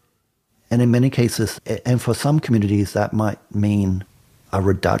 And in many cases, and for some communities, that might mean a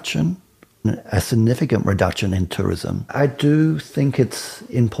reduction, a significant reduction in tourism. I do think it's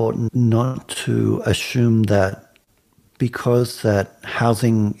important not to assume that because that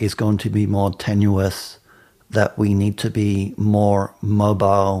housing is going to be more tenuous, that we need to be more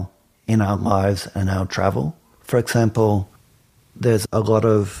mobile in our lives and our travel. For example, there's a lot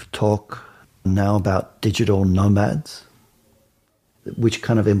of talk now about digital nomads, which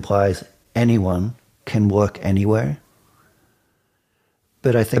kind of implies anyone can work anywhere.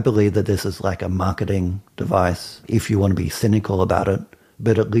 But I believe that this is like a marketing device, if you want to be cynical about it,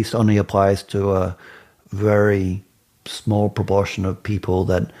 but at least only applies to a very small proportion of people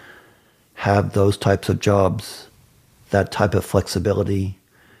that have those types of jobs, that type of flexibility,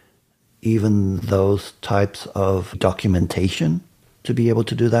 even those types of documentation to be able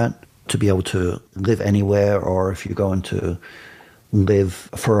to do that, to be able to live anywhere, or if you're going to live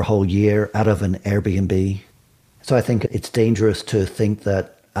for a whole year out of an Airbnb. So I think it's dangerous to think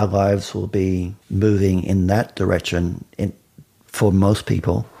that our lives will be moving in that direction for most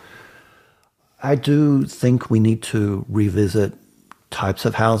people. I do think we need to revisit types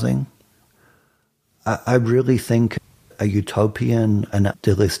of housing. I really think a utopian and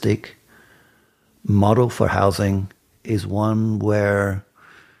idealistic model for housing is one where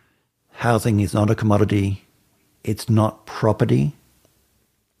housing is not a commodity, it's not property,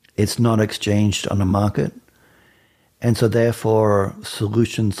 it's not exchanged on a market. And so therefore,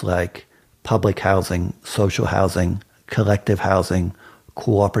 solutions like public housing, social housing, collective housing,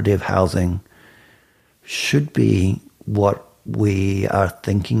 cooperative housing should be what we are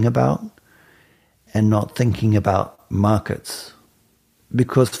thinking about and not thinking about markets.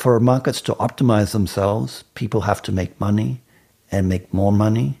 Because for markets to optimize themselves, people have to make money and make more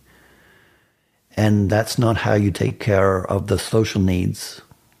money. And that's not how you take care of the social needs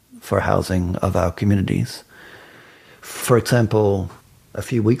for housing of our communities. For example, a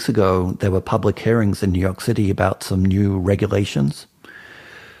few weeks ago, there were public hearings in New York City about some new regulations.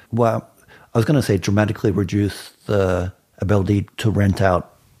 Well, I was going to say dramatically reduce the ability to rent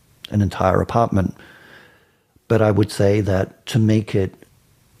out an entire apartment. But I would say that to make it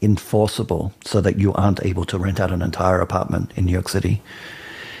enforceable so that you aren't able to rent out an entire apartment in New York City.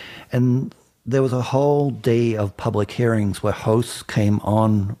 And there was a whole day of public hearings where hosts came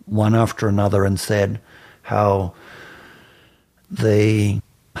on one after another and said how they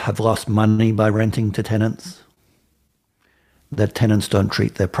have lost money by renting to tenants, that tenants don't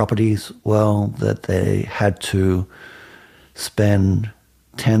treat their properties well, that they had to spend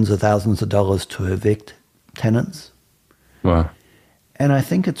tens of thousands of dollars to evict tenants. Wow. And I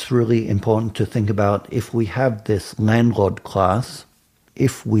think it's really important to think about, if we have this landlord class,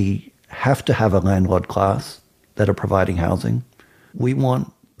 if we have to have a landlord class that are providing housing, we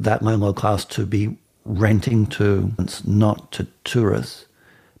want that landlord class to be renting to, not to tourists.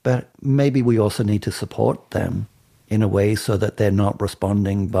 But maybe we also need to support them in a way so that they're not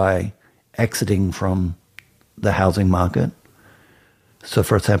responding by exiting from the housing market. So,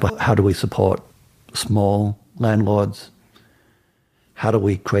 for example, how do we support small landlords? How do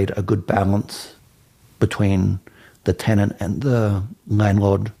we create a good balance between the tenant and the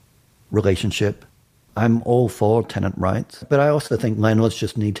landlord relationship? I'm all for tenant rights, but I also think landlords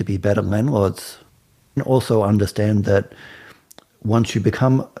just need to be better landlords and also understand that once you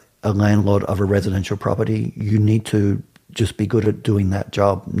become a landlord of a residential property, you need to just be good at doing that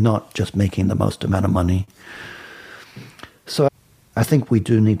job, not just making the most amount of money. So I think we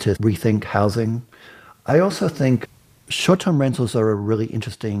do need to rethink housing. I also think short-term rentals are a really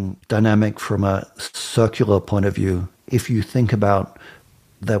interesting dynamic from a circular point of view. If you think about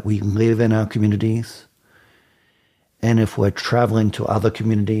that we live in our communities, and if we're traveling to other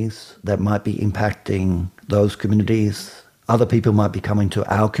communities that might be impacting those communities, other people might be coming to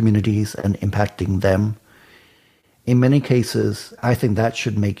our communities and impacting them. In many cases, I think that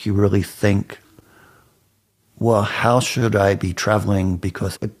should make you really think, well, how should I be traveling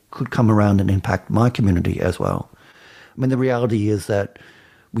because it could come around and impact my community as well? I mean, the reality is that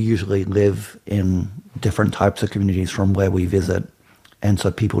we usually live in different types of communities from where we visit. And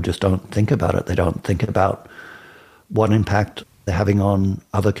so people just don't think about it. They don't think about what impact they're having on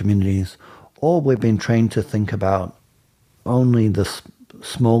other communities. Or we've been trained to think about only the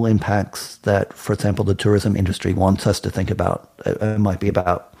small impacts that, for example, the tourism industry wants us to think about. It might be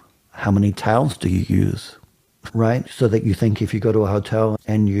about how many towels do you use, right? So that you think if you go to a hotel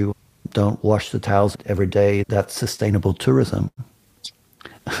and you don't wash the towels every day, that's sustainable tourism.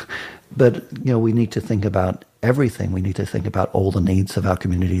 But, we need to think about everything. We need to think about all the needs of our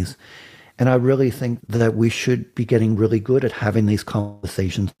communities. And I really think that we should be getting really good at having these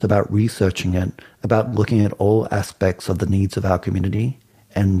conversations about researching it, about looking at all aspects of the needs of our community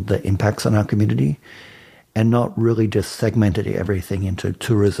and the impacts on our community, and not really just segmented everything into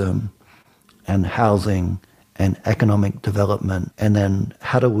tourism and housing and economic development. And then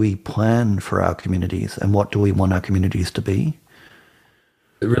how do we plan for our communities and what do we want our communities to be?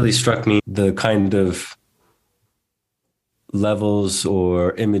 It really struck me the kind of levels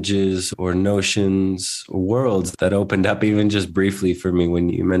or images or notions or worlds that opened up even just briefly for me when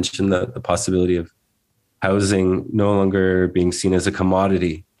you mentioned the possibility of housing no longer being seen as a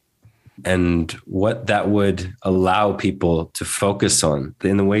commodity and what that would allow people to focus on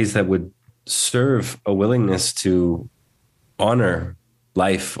in the ways that would serve a willingness to honor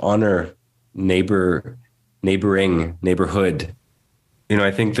life, honor neighborhood. I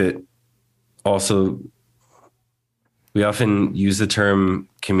think that also we often use the term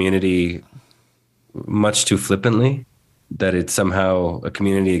community much too flippantly, that it's somehow a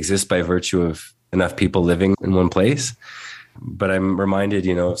community exists by virtue of enough people living in one place. But I'm reminded,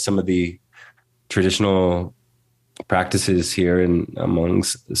 of some of the traditional practices here and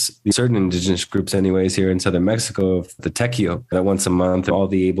amongst certain indigenous groups anyways here in southern Mexico of the tequio, that once a month all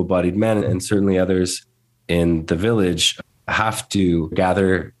the able-bodied men and certainly others in the village have to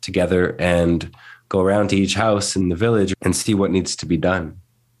gather together and go around to each house in the village and see what needs to be done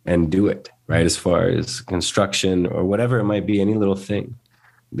and do it, right? As far as construction or whatever it might be, any little thing.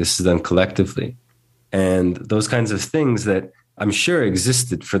 This is done collectively. And those kinds of things that I'm sure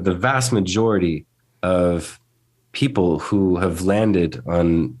existed for the vast majority of people who have landed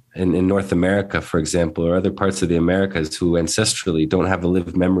in North America, for example, or other parts of the Americas who ancestrally don't have a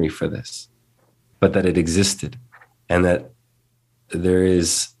lived memory for this, but that it existed and that there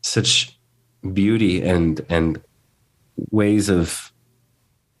is such beauty and ways of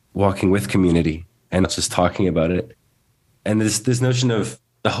walking with community and not just talking about it. And this notion of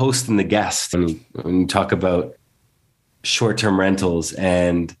the host and the guest, when you talk about short-term rentals,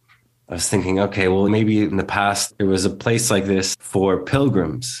 and I was thinking, okay, well, maybe in the past there was a place like this for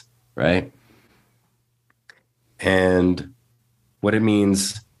pilgrims, right? And what it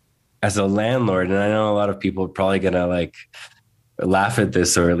means as a landlord, and I know a lot of people are probably gonna laugh at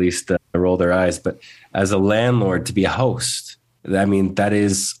this or at least roll their eyes, but as a landlord, to be a host, I mean, that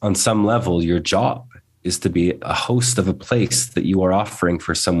is on some level your job is to be a host of a place that you are offering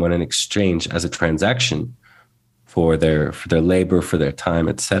for someone in exchange as a transaction for their labor, for their time,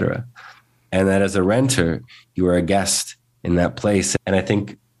 etc. And that as a renter, you are a guest in that place. And I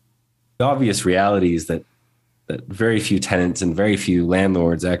think the obvious reality is that very few tenants and very few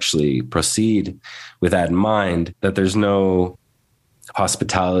landlords actually proceed with that in mind, that there's no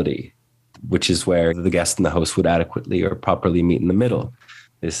hospitality, which is where the guest and the host would adequately or properly meet in the middle.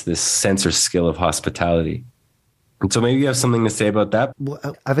 This sense or skill of hospitality. And so maybe you have something to say about that.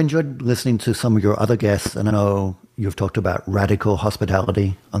 Well, I've enjoyed listening to some of your other guests, and I know you've talked about radical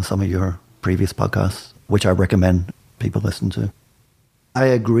hospitality on some of your previous podcasts, which I recommend people listen to. I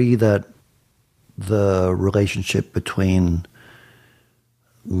agree that the relationship between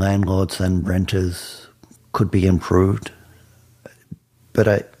landlords and renters could be improved, but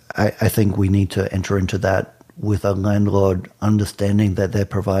I think we need to enter into that with a landlord understanding that they're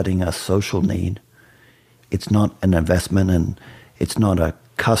providing a social need. It's not an investment and it's not a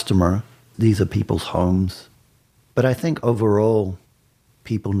customer. These are people's homes. But I think overall,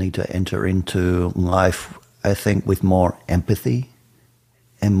 people need to enter into life, I think, with more empathy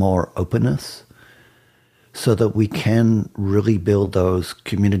and more openness so that we can really build those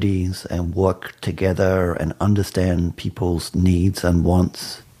communities and work together and understand people's needs and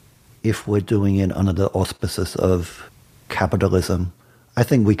wants. If we're doing it under the auspices of capitalism, I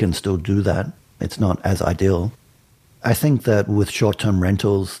think we can still do that. It's not as ideal. I think that with short-term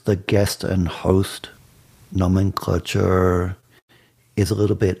rentals, the guest and host nomenclature is a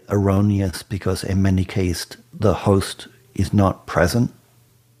little bit erroneous because in many cases, the host is not present.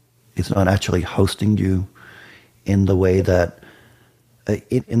 It's not actually hosting you. in the way that,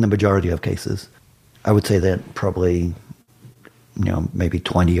 in the majority of cases, I would say that probably, maybe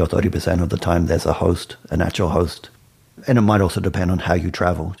 20 or 30% of the time there's a host, an actual host. And it might also depend on how you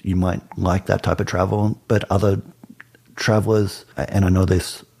travel. You might like that type of travel, but other travelers, and I know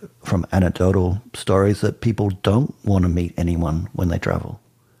this from anecdotal stories, that people don't want to meet anyone when they travel.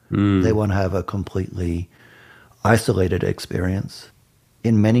 They want to have a completely isolated experience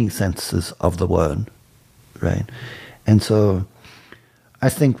in many senses of the word, right? And so I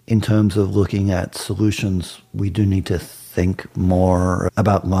think in terms of looking at solutions, we do need to think more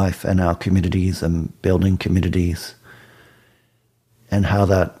about life and our communities and building communities and how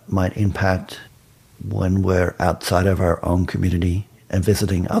that might impact when we're outside of our own community and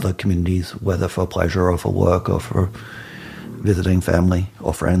visiting other communities, whether for pleasure or for work or for visiting family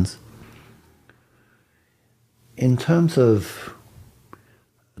or friends. In terms of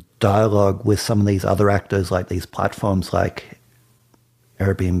dialogue with some of these other actors, like these platforms like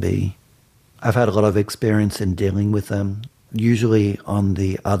Airbnb, I've had a lot of experience in dealing with them, usually on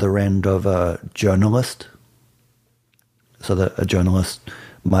the other end of a journalist. So that a journalist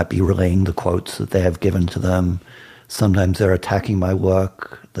might be relaying the quotes that they have given to them. Sometimes they're attacking my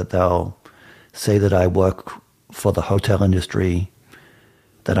work, that they'll say that I work for the hotel industry,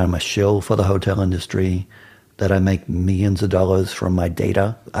 that I'm a shill for the hotel industry, that I make millions of dollars from my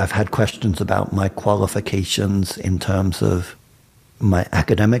data. I've had questions about my qualifications in terms of my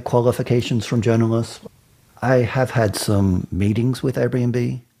academic qualifications from journalists. I have had some meetings with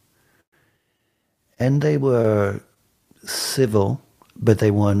Airbnb, and they were civil, but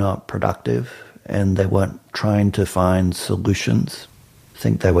they were not productive, and they weren't trying to find solutions. I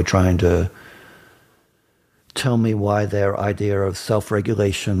think they were trying to tell me why their idea of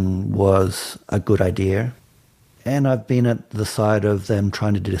self-regulation was a good idea. And I've been at the side of them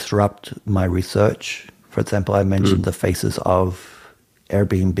trying to disrupt my research. For example, I mentioned the Faces of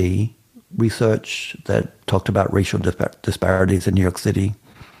Airbnb research that talked about racial disparities in New York City.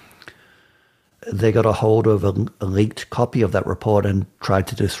 They got a hold of a leaked copy of that report and tried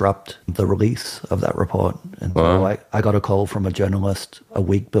to disrupt the release of that report. And so I got a call from a journalist a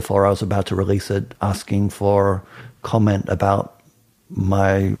week before I was about to release it, asking for comment about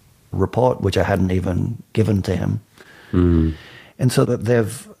my report, which I hadn't even given to him. And so that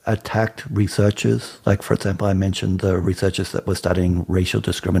they've attacked researchers. Like, for example, I mentioned the researchers that were studying racial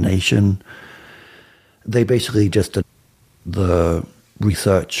discrimination. They basically just did the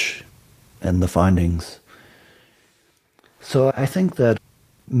research and the findings. So I think that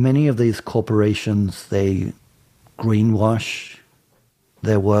many of these corporations, they greenwash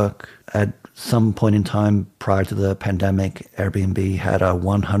their work. At some point in time prior to the pandemic, Airbnb had a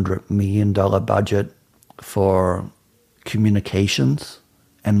 $100 million budget for communications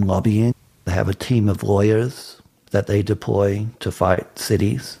and lobbying. They have a team of lawyers that they deploy to fight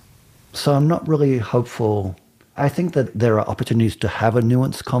cities. So I'm not really hopeful. I think that there are opportunities to have a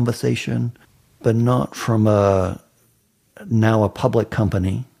nuanced conversation, but not from now a public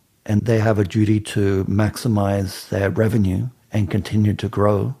company, and they have a duty to maximize their revenue and continue to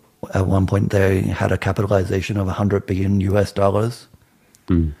grow. At one point, they had a capitalization of $100 billion US.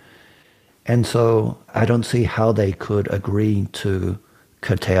 And so I don't see how they could agree to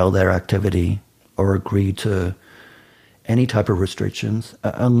curtail their activity or agree to any type of restrictions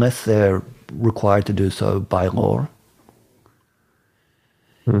unless they're required to do so by law.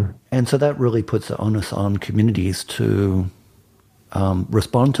 And so that really puts the onus on communities to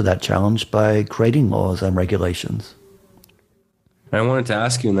respond to that challenge by creating laws and regulations. I wanted to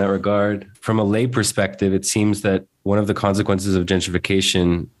ask you in that regard, from a lay perspective, it seems that one of the consequences of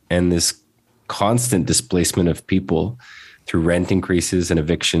gentrification and this constant displacement of people through rent increases and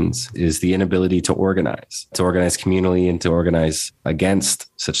evictions is the inability to organize communally and to organize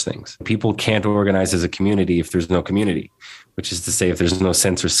against such things. People can't organize as a community if there's no community, which is to say, if there's no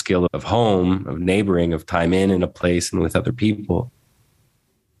sense or skill of home, of neighboring, of time in a place and with other people,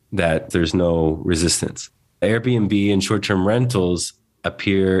 that there's no resistance. Airbnb and short-term rentals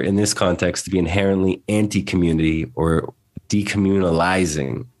appear in this context to be inherently anti-community or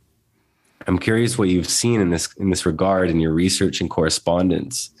decommunalizing. I'm curious what you've seen in this regard in your research and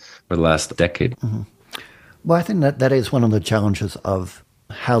correspondence for the last decade. Well, I think that is one of the challenges of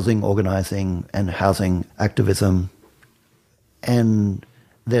housing organizing and housing activism. And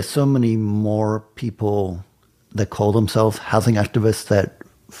there's so many more people that call themselves housing activists that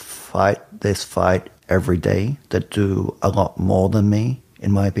fight this fight every day, that do a lot more than me,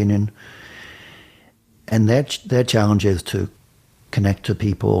 in my opinion. And their challenge is to connect to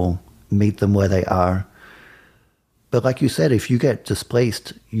people, meet them where they are. But like you said, if you get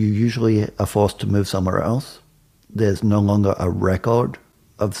displaced, you usually are forced to move somewhere else. there's no longer a record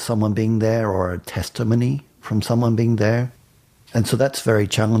of someone being there or a testimony from someone being there. And so that's very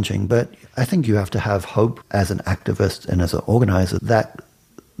challenging. But I think you have to have hope as an activist and as an organizer that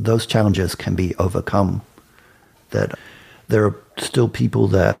those challenges can be overcome, that there are still people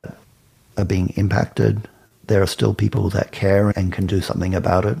that are being impacted. There are still people that care and can do something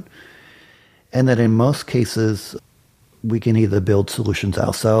about it. And that in most cases, we can either build solutions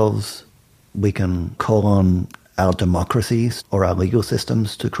ourselves, we can call on our democracies or our legal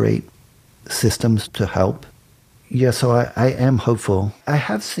systems to create systems to help. Yeah, so I am hopeful. I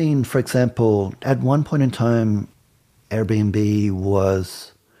have seen, for example, at one point in time, Airbnb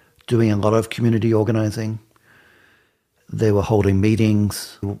was doing a lot of community organizing. They were holding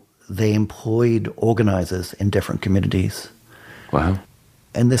meetings. They employed organizers in different communities. Wow.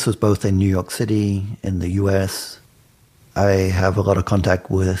 And this was both in New York City, in the US. I have a lot of contact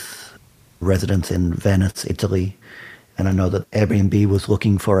with residents in Venice, Italy, and I know that Airbnb was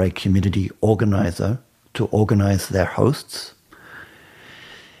looking for a community organizer to organize their hosts.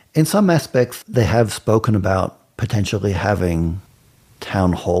 In some aspects, they have spoken about potentially having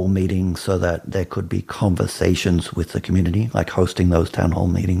town hall meetings so that there could be conversations with the community, like hosting those town hall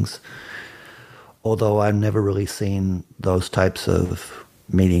meetings. Although I've never really seen those types of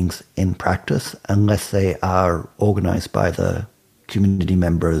meetings in practice unless they are organized by the community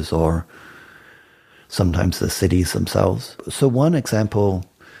members or sometimes the cities themselves. So one example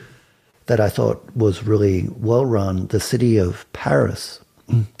that I thought was really well run, the city of Paris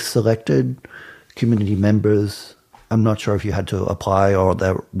selected community members. I'm not sure if you had to apply or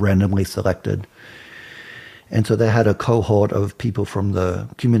they're randomly selected. And so they had a cohort of people from the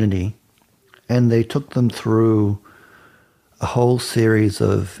community, and they took them through a whole series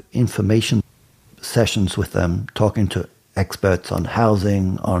of information sessions with them, talking to experts on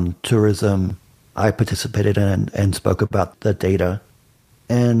housing, on tourism. I participated in and spoke about the data.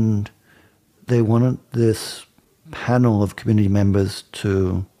 And they wanted this panel of community members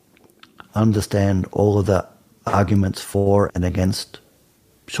to understand all of the arguments for and against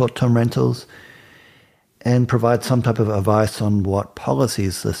short-term rentals and provide some type of advice on what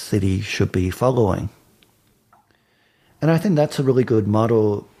policies the city should be following. And I think that's a really good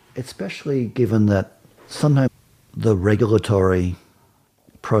model, especially given that sometimes the regulatory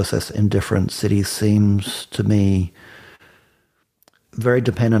process in different cities seems to me very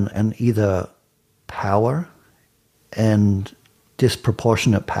dependent on either power and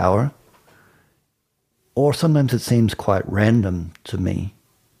disproportionate power, or sometimes it seems quite random to me.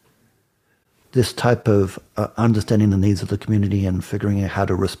 This type of understanding the needs of the community and figuring out how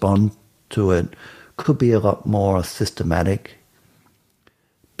to respond to it could be a lot more systematic,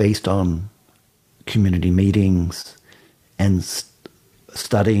 based on community meetings and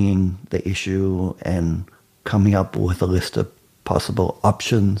studying the issue and coming up with a list of possible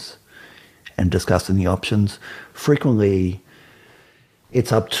options and discussing the options. Frequently,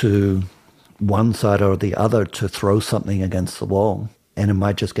 it's up to one side or the other to throw something against the wall, and it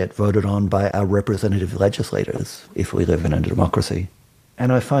might just get voted on by our representative legislators if we live in a democracy.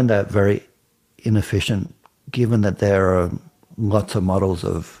 And I find that very inefficient, given that there are lots of models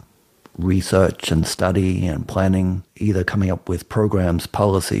of research and study and planning, either coming up with programs,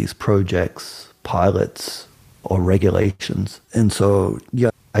 policies, projects, pilots, or regulations. And so,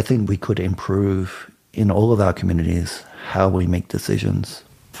 yeah, I think we could improve in all of our communities how we make decisions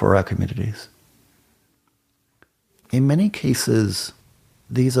for our communities. In many cases,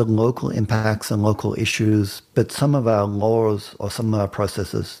 these are local impacts and local issues, but some of our laws or some of our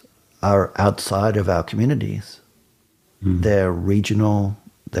processes are outside of our communities. They're regional,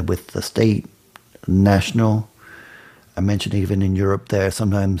 they're with the state, national. I mentioned even in Europe, they're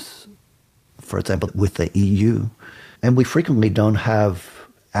sometimes, for example, with the EU. And we frequently don't have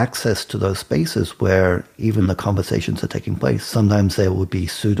access to those spaces where even the conversations are taking place. Sometimes there would be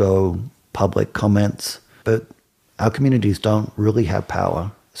pseudo-public comments, but our communities don't really have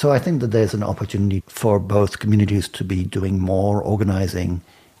power. So I think that there's an opportunity for both communities to be doing more organizing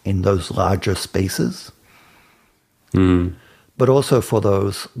in those larger spaces, but also for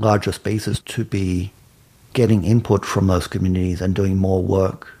those larger spaces to be getting input from those communities and doing more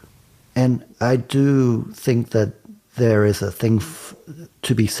work. And I do think that there is a thing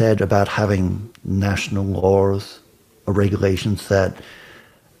to be said about having national laws or regulations that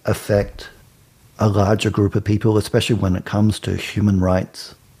affect a larger group of people, especially when it comes to human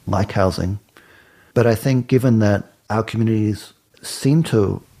rights like housing. But I think given that our communities seem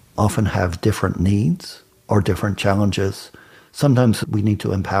to often have different needs or different challenges, sometimes we need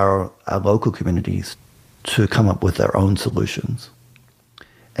to empower our local communities to come up with their own solutions.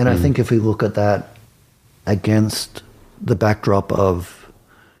 And I think if we look at that against the backdrop of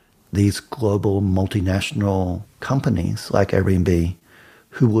these global multinational companies like Airbnb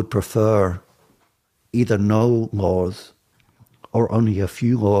who would prefer either no laws or only a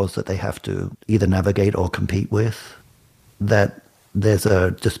few laws that they have to either navigate or compete with, that there's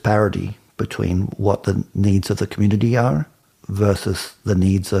a disparity between what the needs of the community are versus the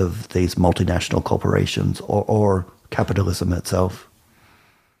needs of these multinational corporations or capitalism itself.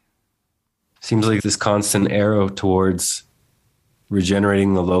 Seems like this constant arrow towards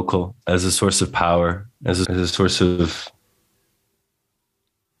regenerating the local as a source of power, as a source of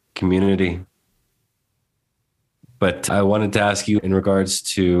community. But I wanted to ask you in regards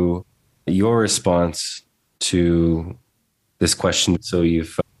to your response to this question. So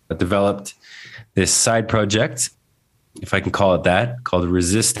you've developed this side project, if I can call it that, called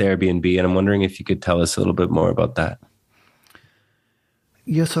Resist Airbnb. And I'm wondering if you could tell us a little bit more about that.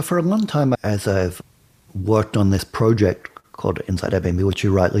 Yeah, so for a long time, as I've worked on this project called Inside Airbnb, which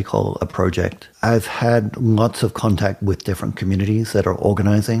you rightly call a project, I've had lots of contact with different communities that are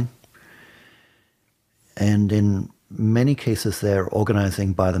organizing. And in many cases, they're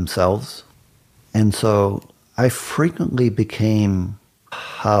organizing by themselves. And so I frequently became a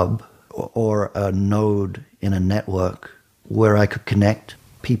hub or a node in a network where I could connect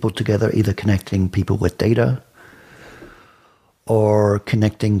people together, either connecting people with data or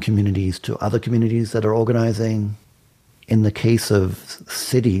connecting communities to other communities that are organizing. In the case of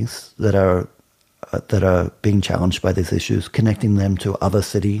cities that are being challenged by these issues, connecting them to other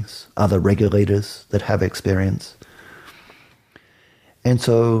cities, other regulators that have experience. And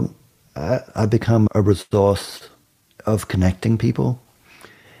so I become a resource of connecting people.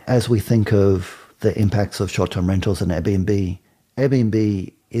 As we think of the impacts of short-term rentals and Airbnb,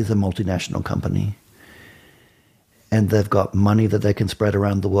 Airbnb is a multinational company. And they've got money that they can spread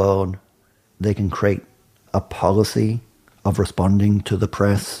around the world. They can create a policy of responding to the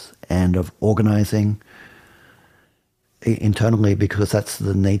press and of organizing internally because that's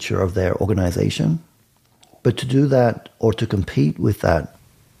the nature of their organization. But to do that or to compete with that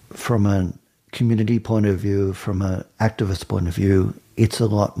from a community point of view, from an activist point of view, it's a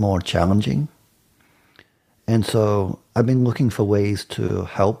lot more challenging. And so I've been looking for ways to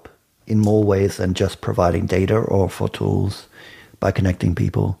help in more ways than just providing data or for tools by connecting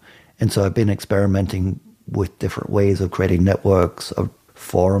people. And so I've been experimenting with different ways of creating networks, of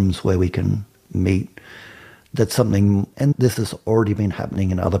forums where we can meet. That's something, and this has already been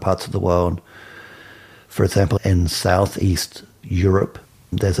happening in other parts of the world. For example, in Southeast Europe,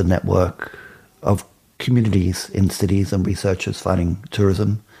 there's a network of communities in cities and researchers fighting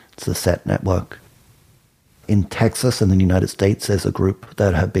tourism. It's the SET network. In Texas and in the United States, there's a group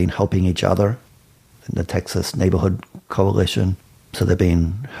that have been helping each other, the Texas Neighborhood Coalition. So they've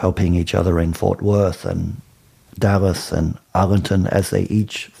been helping each other in Fort Worth and Dallas and Arlington as they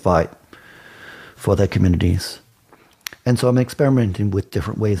each fight for their communities. And so I'm experimenting with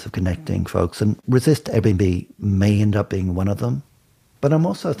different ways of connecting folks, and Resist Airbnb may end up being one of them. But I'm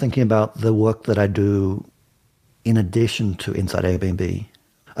also thinking about the work that I do in addition to Inside Airbnb.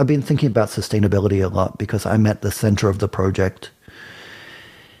 I've been thinking about sustainability a lot because I'm at the center of the project.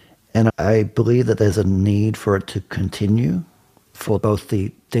 And I believe that there's a need for it to continue, for both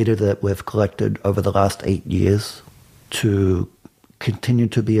the data that we've collected over the last 8 years to continue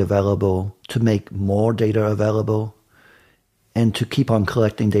to be available, to make more data available, and to keep on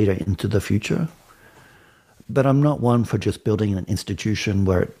collecting data into the future. But I'm not one for just building an institution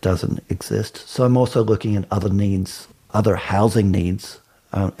where it doesn't exist. So I'm also looking at other needs, other housing needs,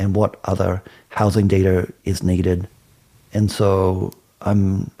 and what other housing data is needed. And so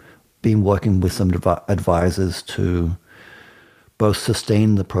I'm been working with some advisors to both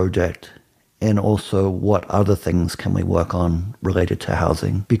sustain the project and also what other things can we work on related to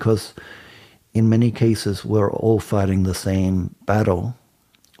housing. Because in many cases, we're all fighting the same battle.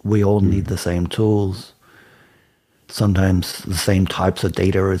 We all need the same tools. Sometimes the same types of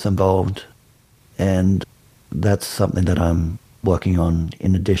data is involved. And that's something that I'm working on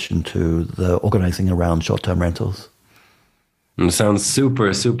in addition to the organizing around short-term rentals. It sounds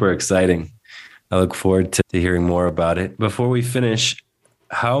super, super exciting. I look forward to hearing more about it. Before we finish,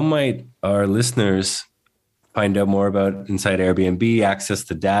 how might our listeners find out more about Inside Airbnb, access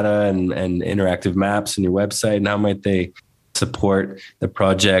the data and interactive maps on your website, and how might they support the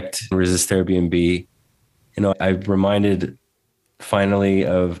project Resist Airbnb? You know, I'm reminded finally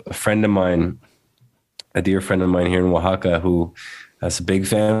of a friend of mine, a dear friend of mine here in Oaxaca, who is a big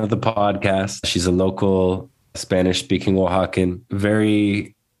fan of the podcast. She's a local Spanish-speaking Oaxacan,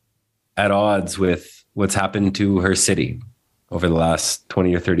 very at odds with what's happened to her city over the last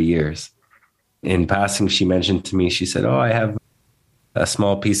 20 or 30 years. In passing, she mentioned to me, she said, "Oh, I have a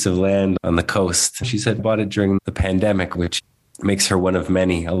small piece of land on the coast." She said, bought it during the pandemic, which makes her one of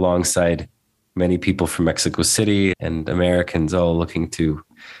many, alongside many people from Mexico City and Americans all looking to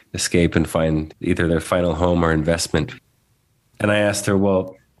escape and find either their final home or investment. And I asked her,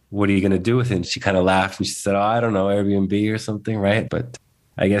 "Well, what are you going to do with it?" And she kind of laughed and she said, "Oh, I don't know, Airbnb or something," right? But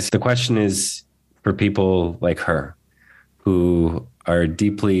I guess the question is for people like her who are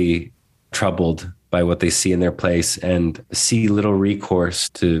deeply troubled by what they see in their place and see little recourse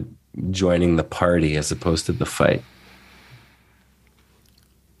to joining the party as opposed to the fight.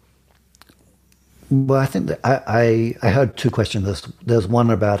 Well, I think that I heard two questions. There's one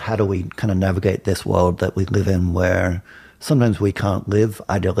about how do we kind of navigate this world that we live in where sometimes we can't live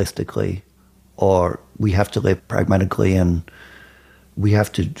idealistically or we have to live pragmatically and we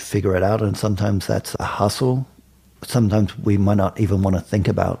have to figure it out. And sometimes that's a hustle. Sometimes we might not even want to think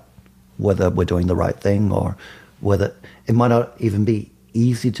about whether we're doing the right thing or whether it might not even be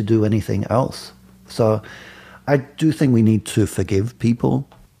easy to do anything else. So I do think we need to forgive people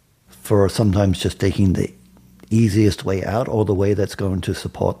for sometimes just taking the easiest way out or the way that's going to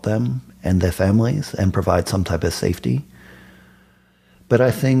support them and their families and provide some type of safety. But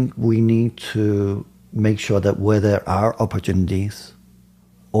I think we need to make sure that where there are opportunities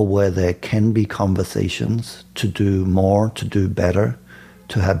or where there can be conversations to do more, to do better,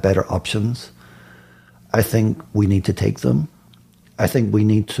 to have better options, I think we need to take them. I think we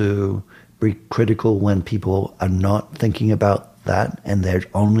need to be critical when people are not thinking about that and they're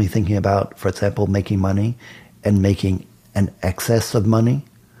only thinking about, for example, making money and making an excess of money.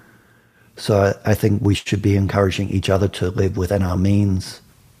 So I think we should be encouraging each other to live within our means,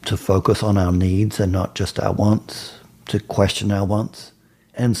 to focus on our needs and not just our wants, to question our wants.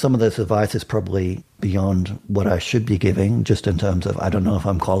 And some of this advice is probably beyond what I should be giving, just in terms of I don't know if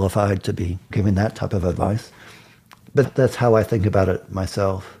I'm qualified to be giving that type of advice. But that's how I think about it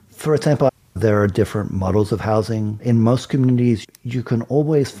myself. For example, there are different models of housing. In most communities, you can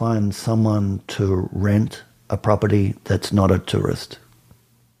always find someone to rent a property that's not a tourist.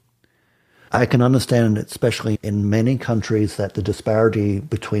 I can understand, especially in many countries, that the disparity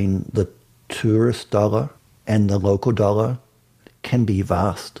between the tourist dollar and the local dollar can be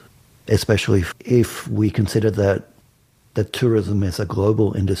vast, especially if we consider that tourism is a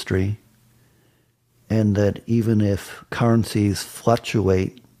global industry and that even if currencies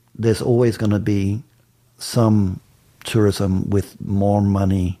fluctuate, there's always going to be some tourism with more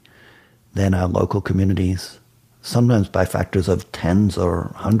money than our local communities, sometimes by factors of tens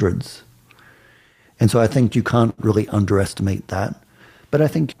or hundreds. And so I think you can't really underestimate that. But I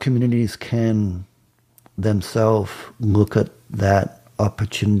think communities can themselves look at that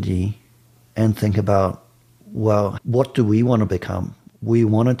opportunity and think about, well, what do we want to become? We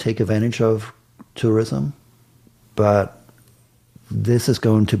want to take advantage of tourism, but this is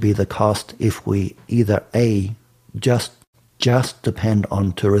going to be the cost if we either A, just depend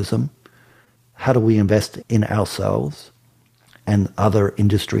on tourism. How do we invest in ourselves and other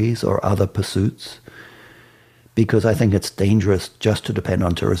industries or other pursuits? Because I think it's dangerous just to depend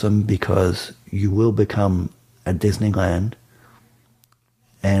on tourism because you will become a Disneyland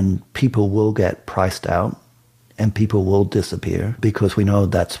and people will get priced out and people will disappear because we know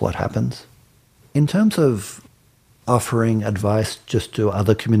that's what happens. In terms of offering advice just to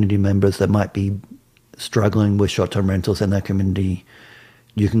other community members that might be struggling with short-term rentals in their community,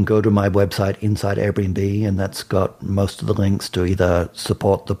 you can go to my website, Inside Airbnb, and that's got most of the links to either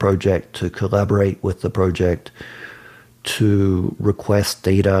support the project, to collaborate with the project, to request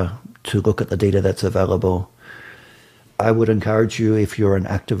data, to look at the data that's available. I would encourage you, if you're an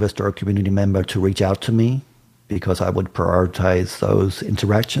activist or a community member, to reach out to me because I would prioritize those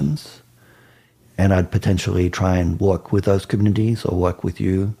interactions. And I'd potentially try and work with those communities or work with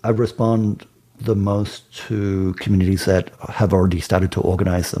you. I respond the most to communities that have already started to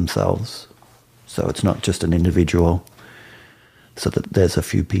organize themselves. So it's not just an individual. So that there's a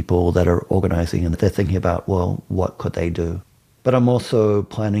few people that are organizing and they're thinking about, well, what could they do? But I'm also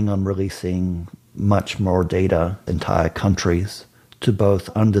planning on releasing much more data, entire countries, to both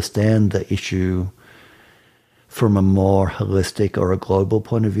understand the issue from a more holistic or a global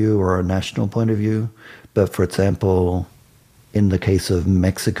point of view or a national point of view. But for example, in the case of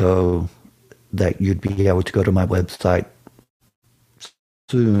Mexico, that you'd be able to go to my website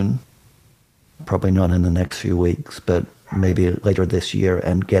soon, probably not in the next few weeks, but maybe later this year,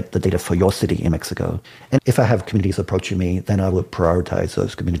 and get the data for your city in Mexico. And if I have communities approaching me, then I would prioritize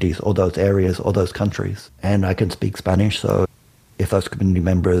those communities or those areas or those countries. And I can speak Spanish, so if those community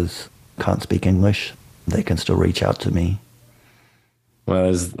members can't speak English, they can still reach out to me. Well,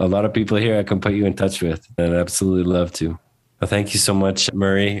 there's a lot of people here I can put you in touch with. I'd absolutely love to. Well, thank you so much,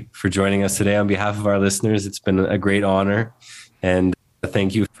 Murray, for joining us today. On behalf of our listeners, it's been a great honor. And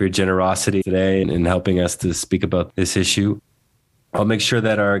thank you for your generosity today in helping us to speak about this issue. I'll make sure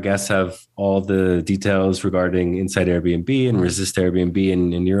that our guests have all the details regarding Inside Airbnb and Resist Airbnb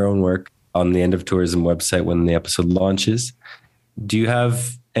and your own work on the End of Tourism website when the episode launches. Do you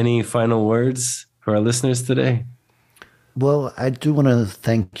have any final words for our listeners today? Well, I do want to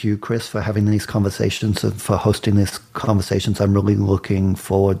thank you, Chris, for having these conversations and for hosting these conversations. I'm really looking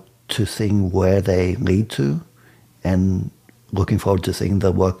forward to seeing where they lead to and looking forward to seeing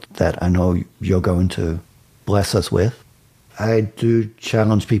the work that I know you're going to bless us with. I do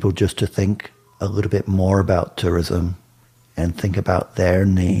challenge people just to think a little bit more about tourism and think about their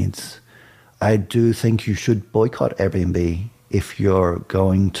needs. I do think you should boycott Airbnb if you're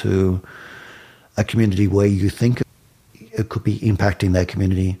going to a community where you think it could be impacting their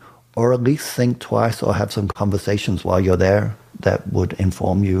community, or at least think twice or have some conversations while you're there that would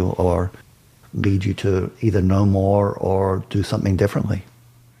inform you or lead you to either know more or do something differently.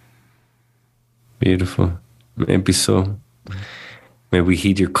 Beautiful. Maybe so. May we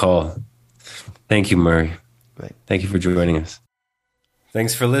heed your call. Thank you, Murray. Great. Thank you for joining us.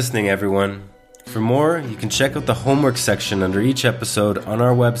 Thanks for listening, everyone. For more, you can check out the homework section under each episode on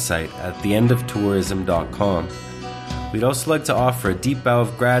our website at theendofTourism.com. We'd also like to offer a deep bow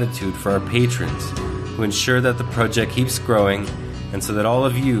of gratitude for our patrons who ensure that the project keeps growing and so that all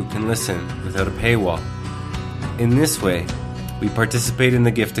of you can listen without a paywall. In this way, we participate in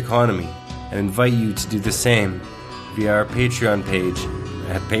the gift economy and invite you to do the same via our Patreon page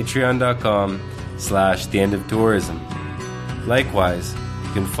at patreon.com/theendofTourism. Likewise,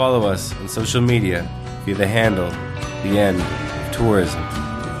 you can follow us on social media via the handle The End of Tourism.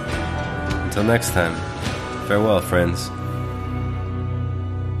 Until next time, farewell, friends.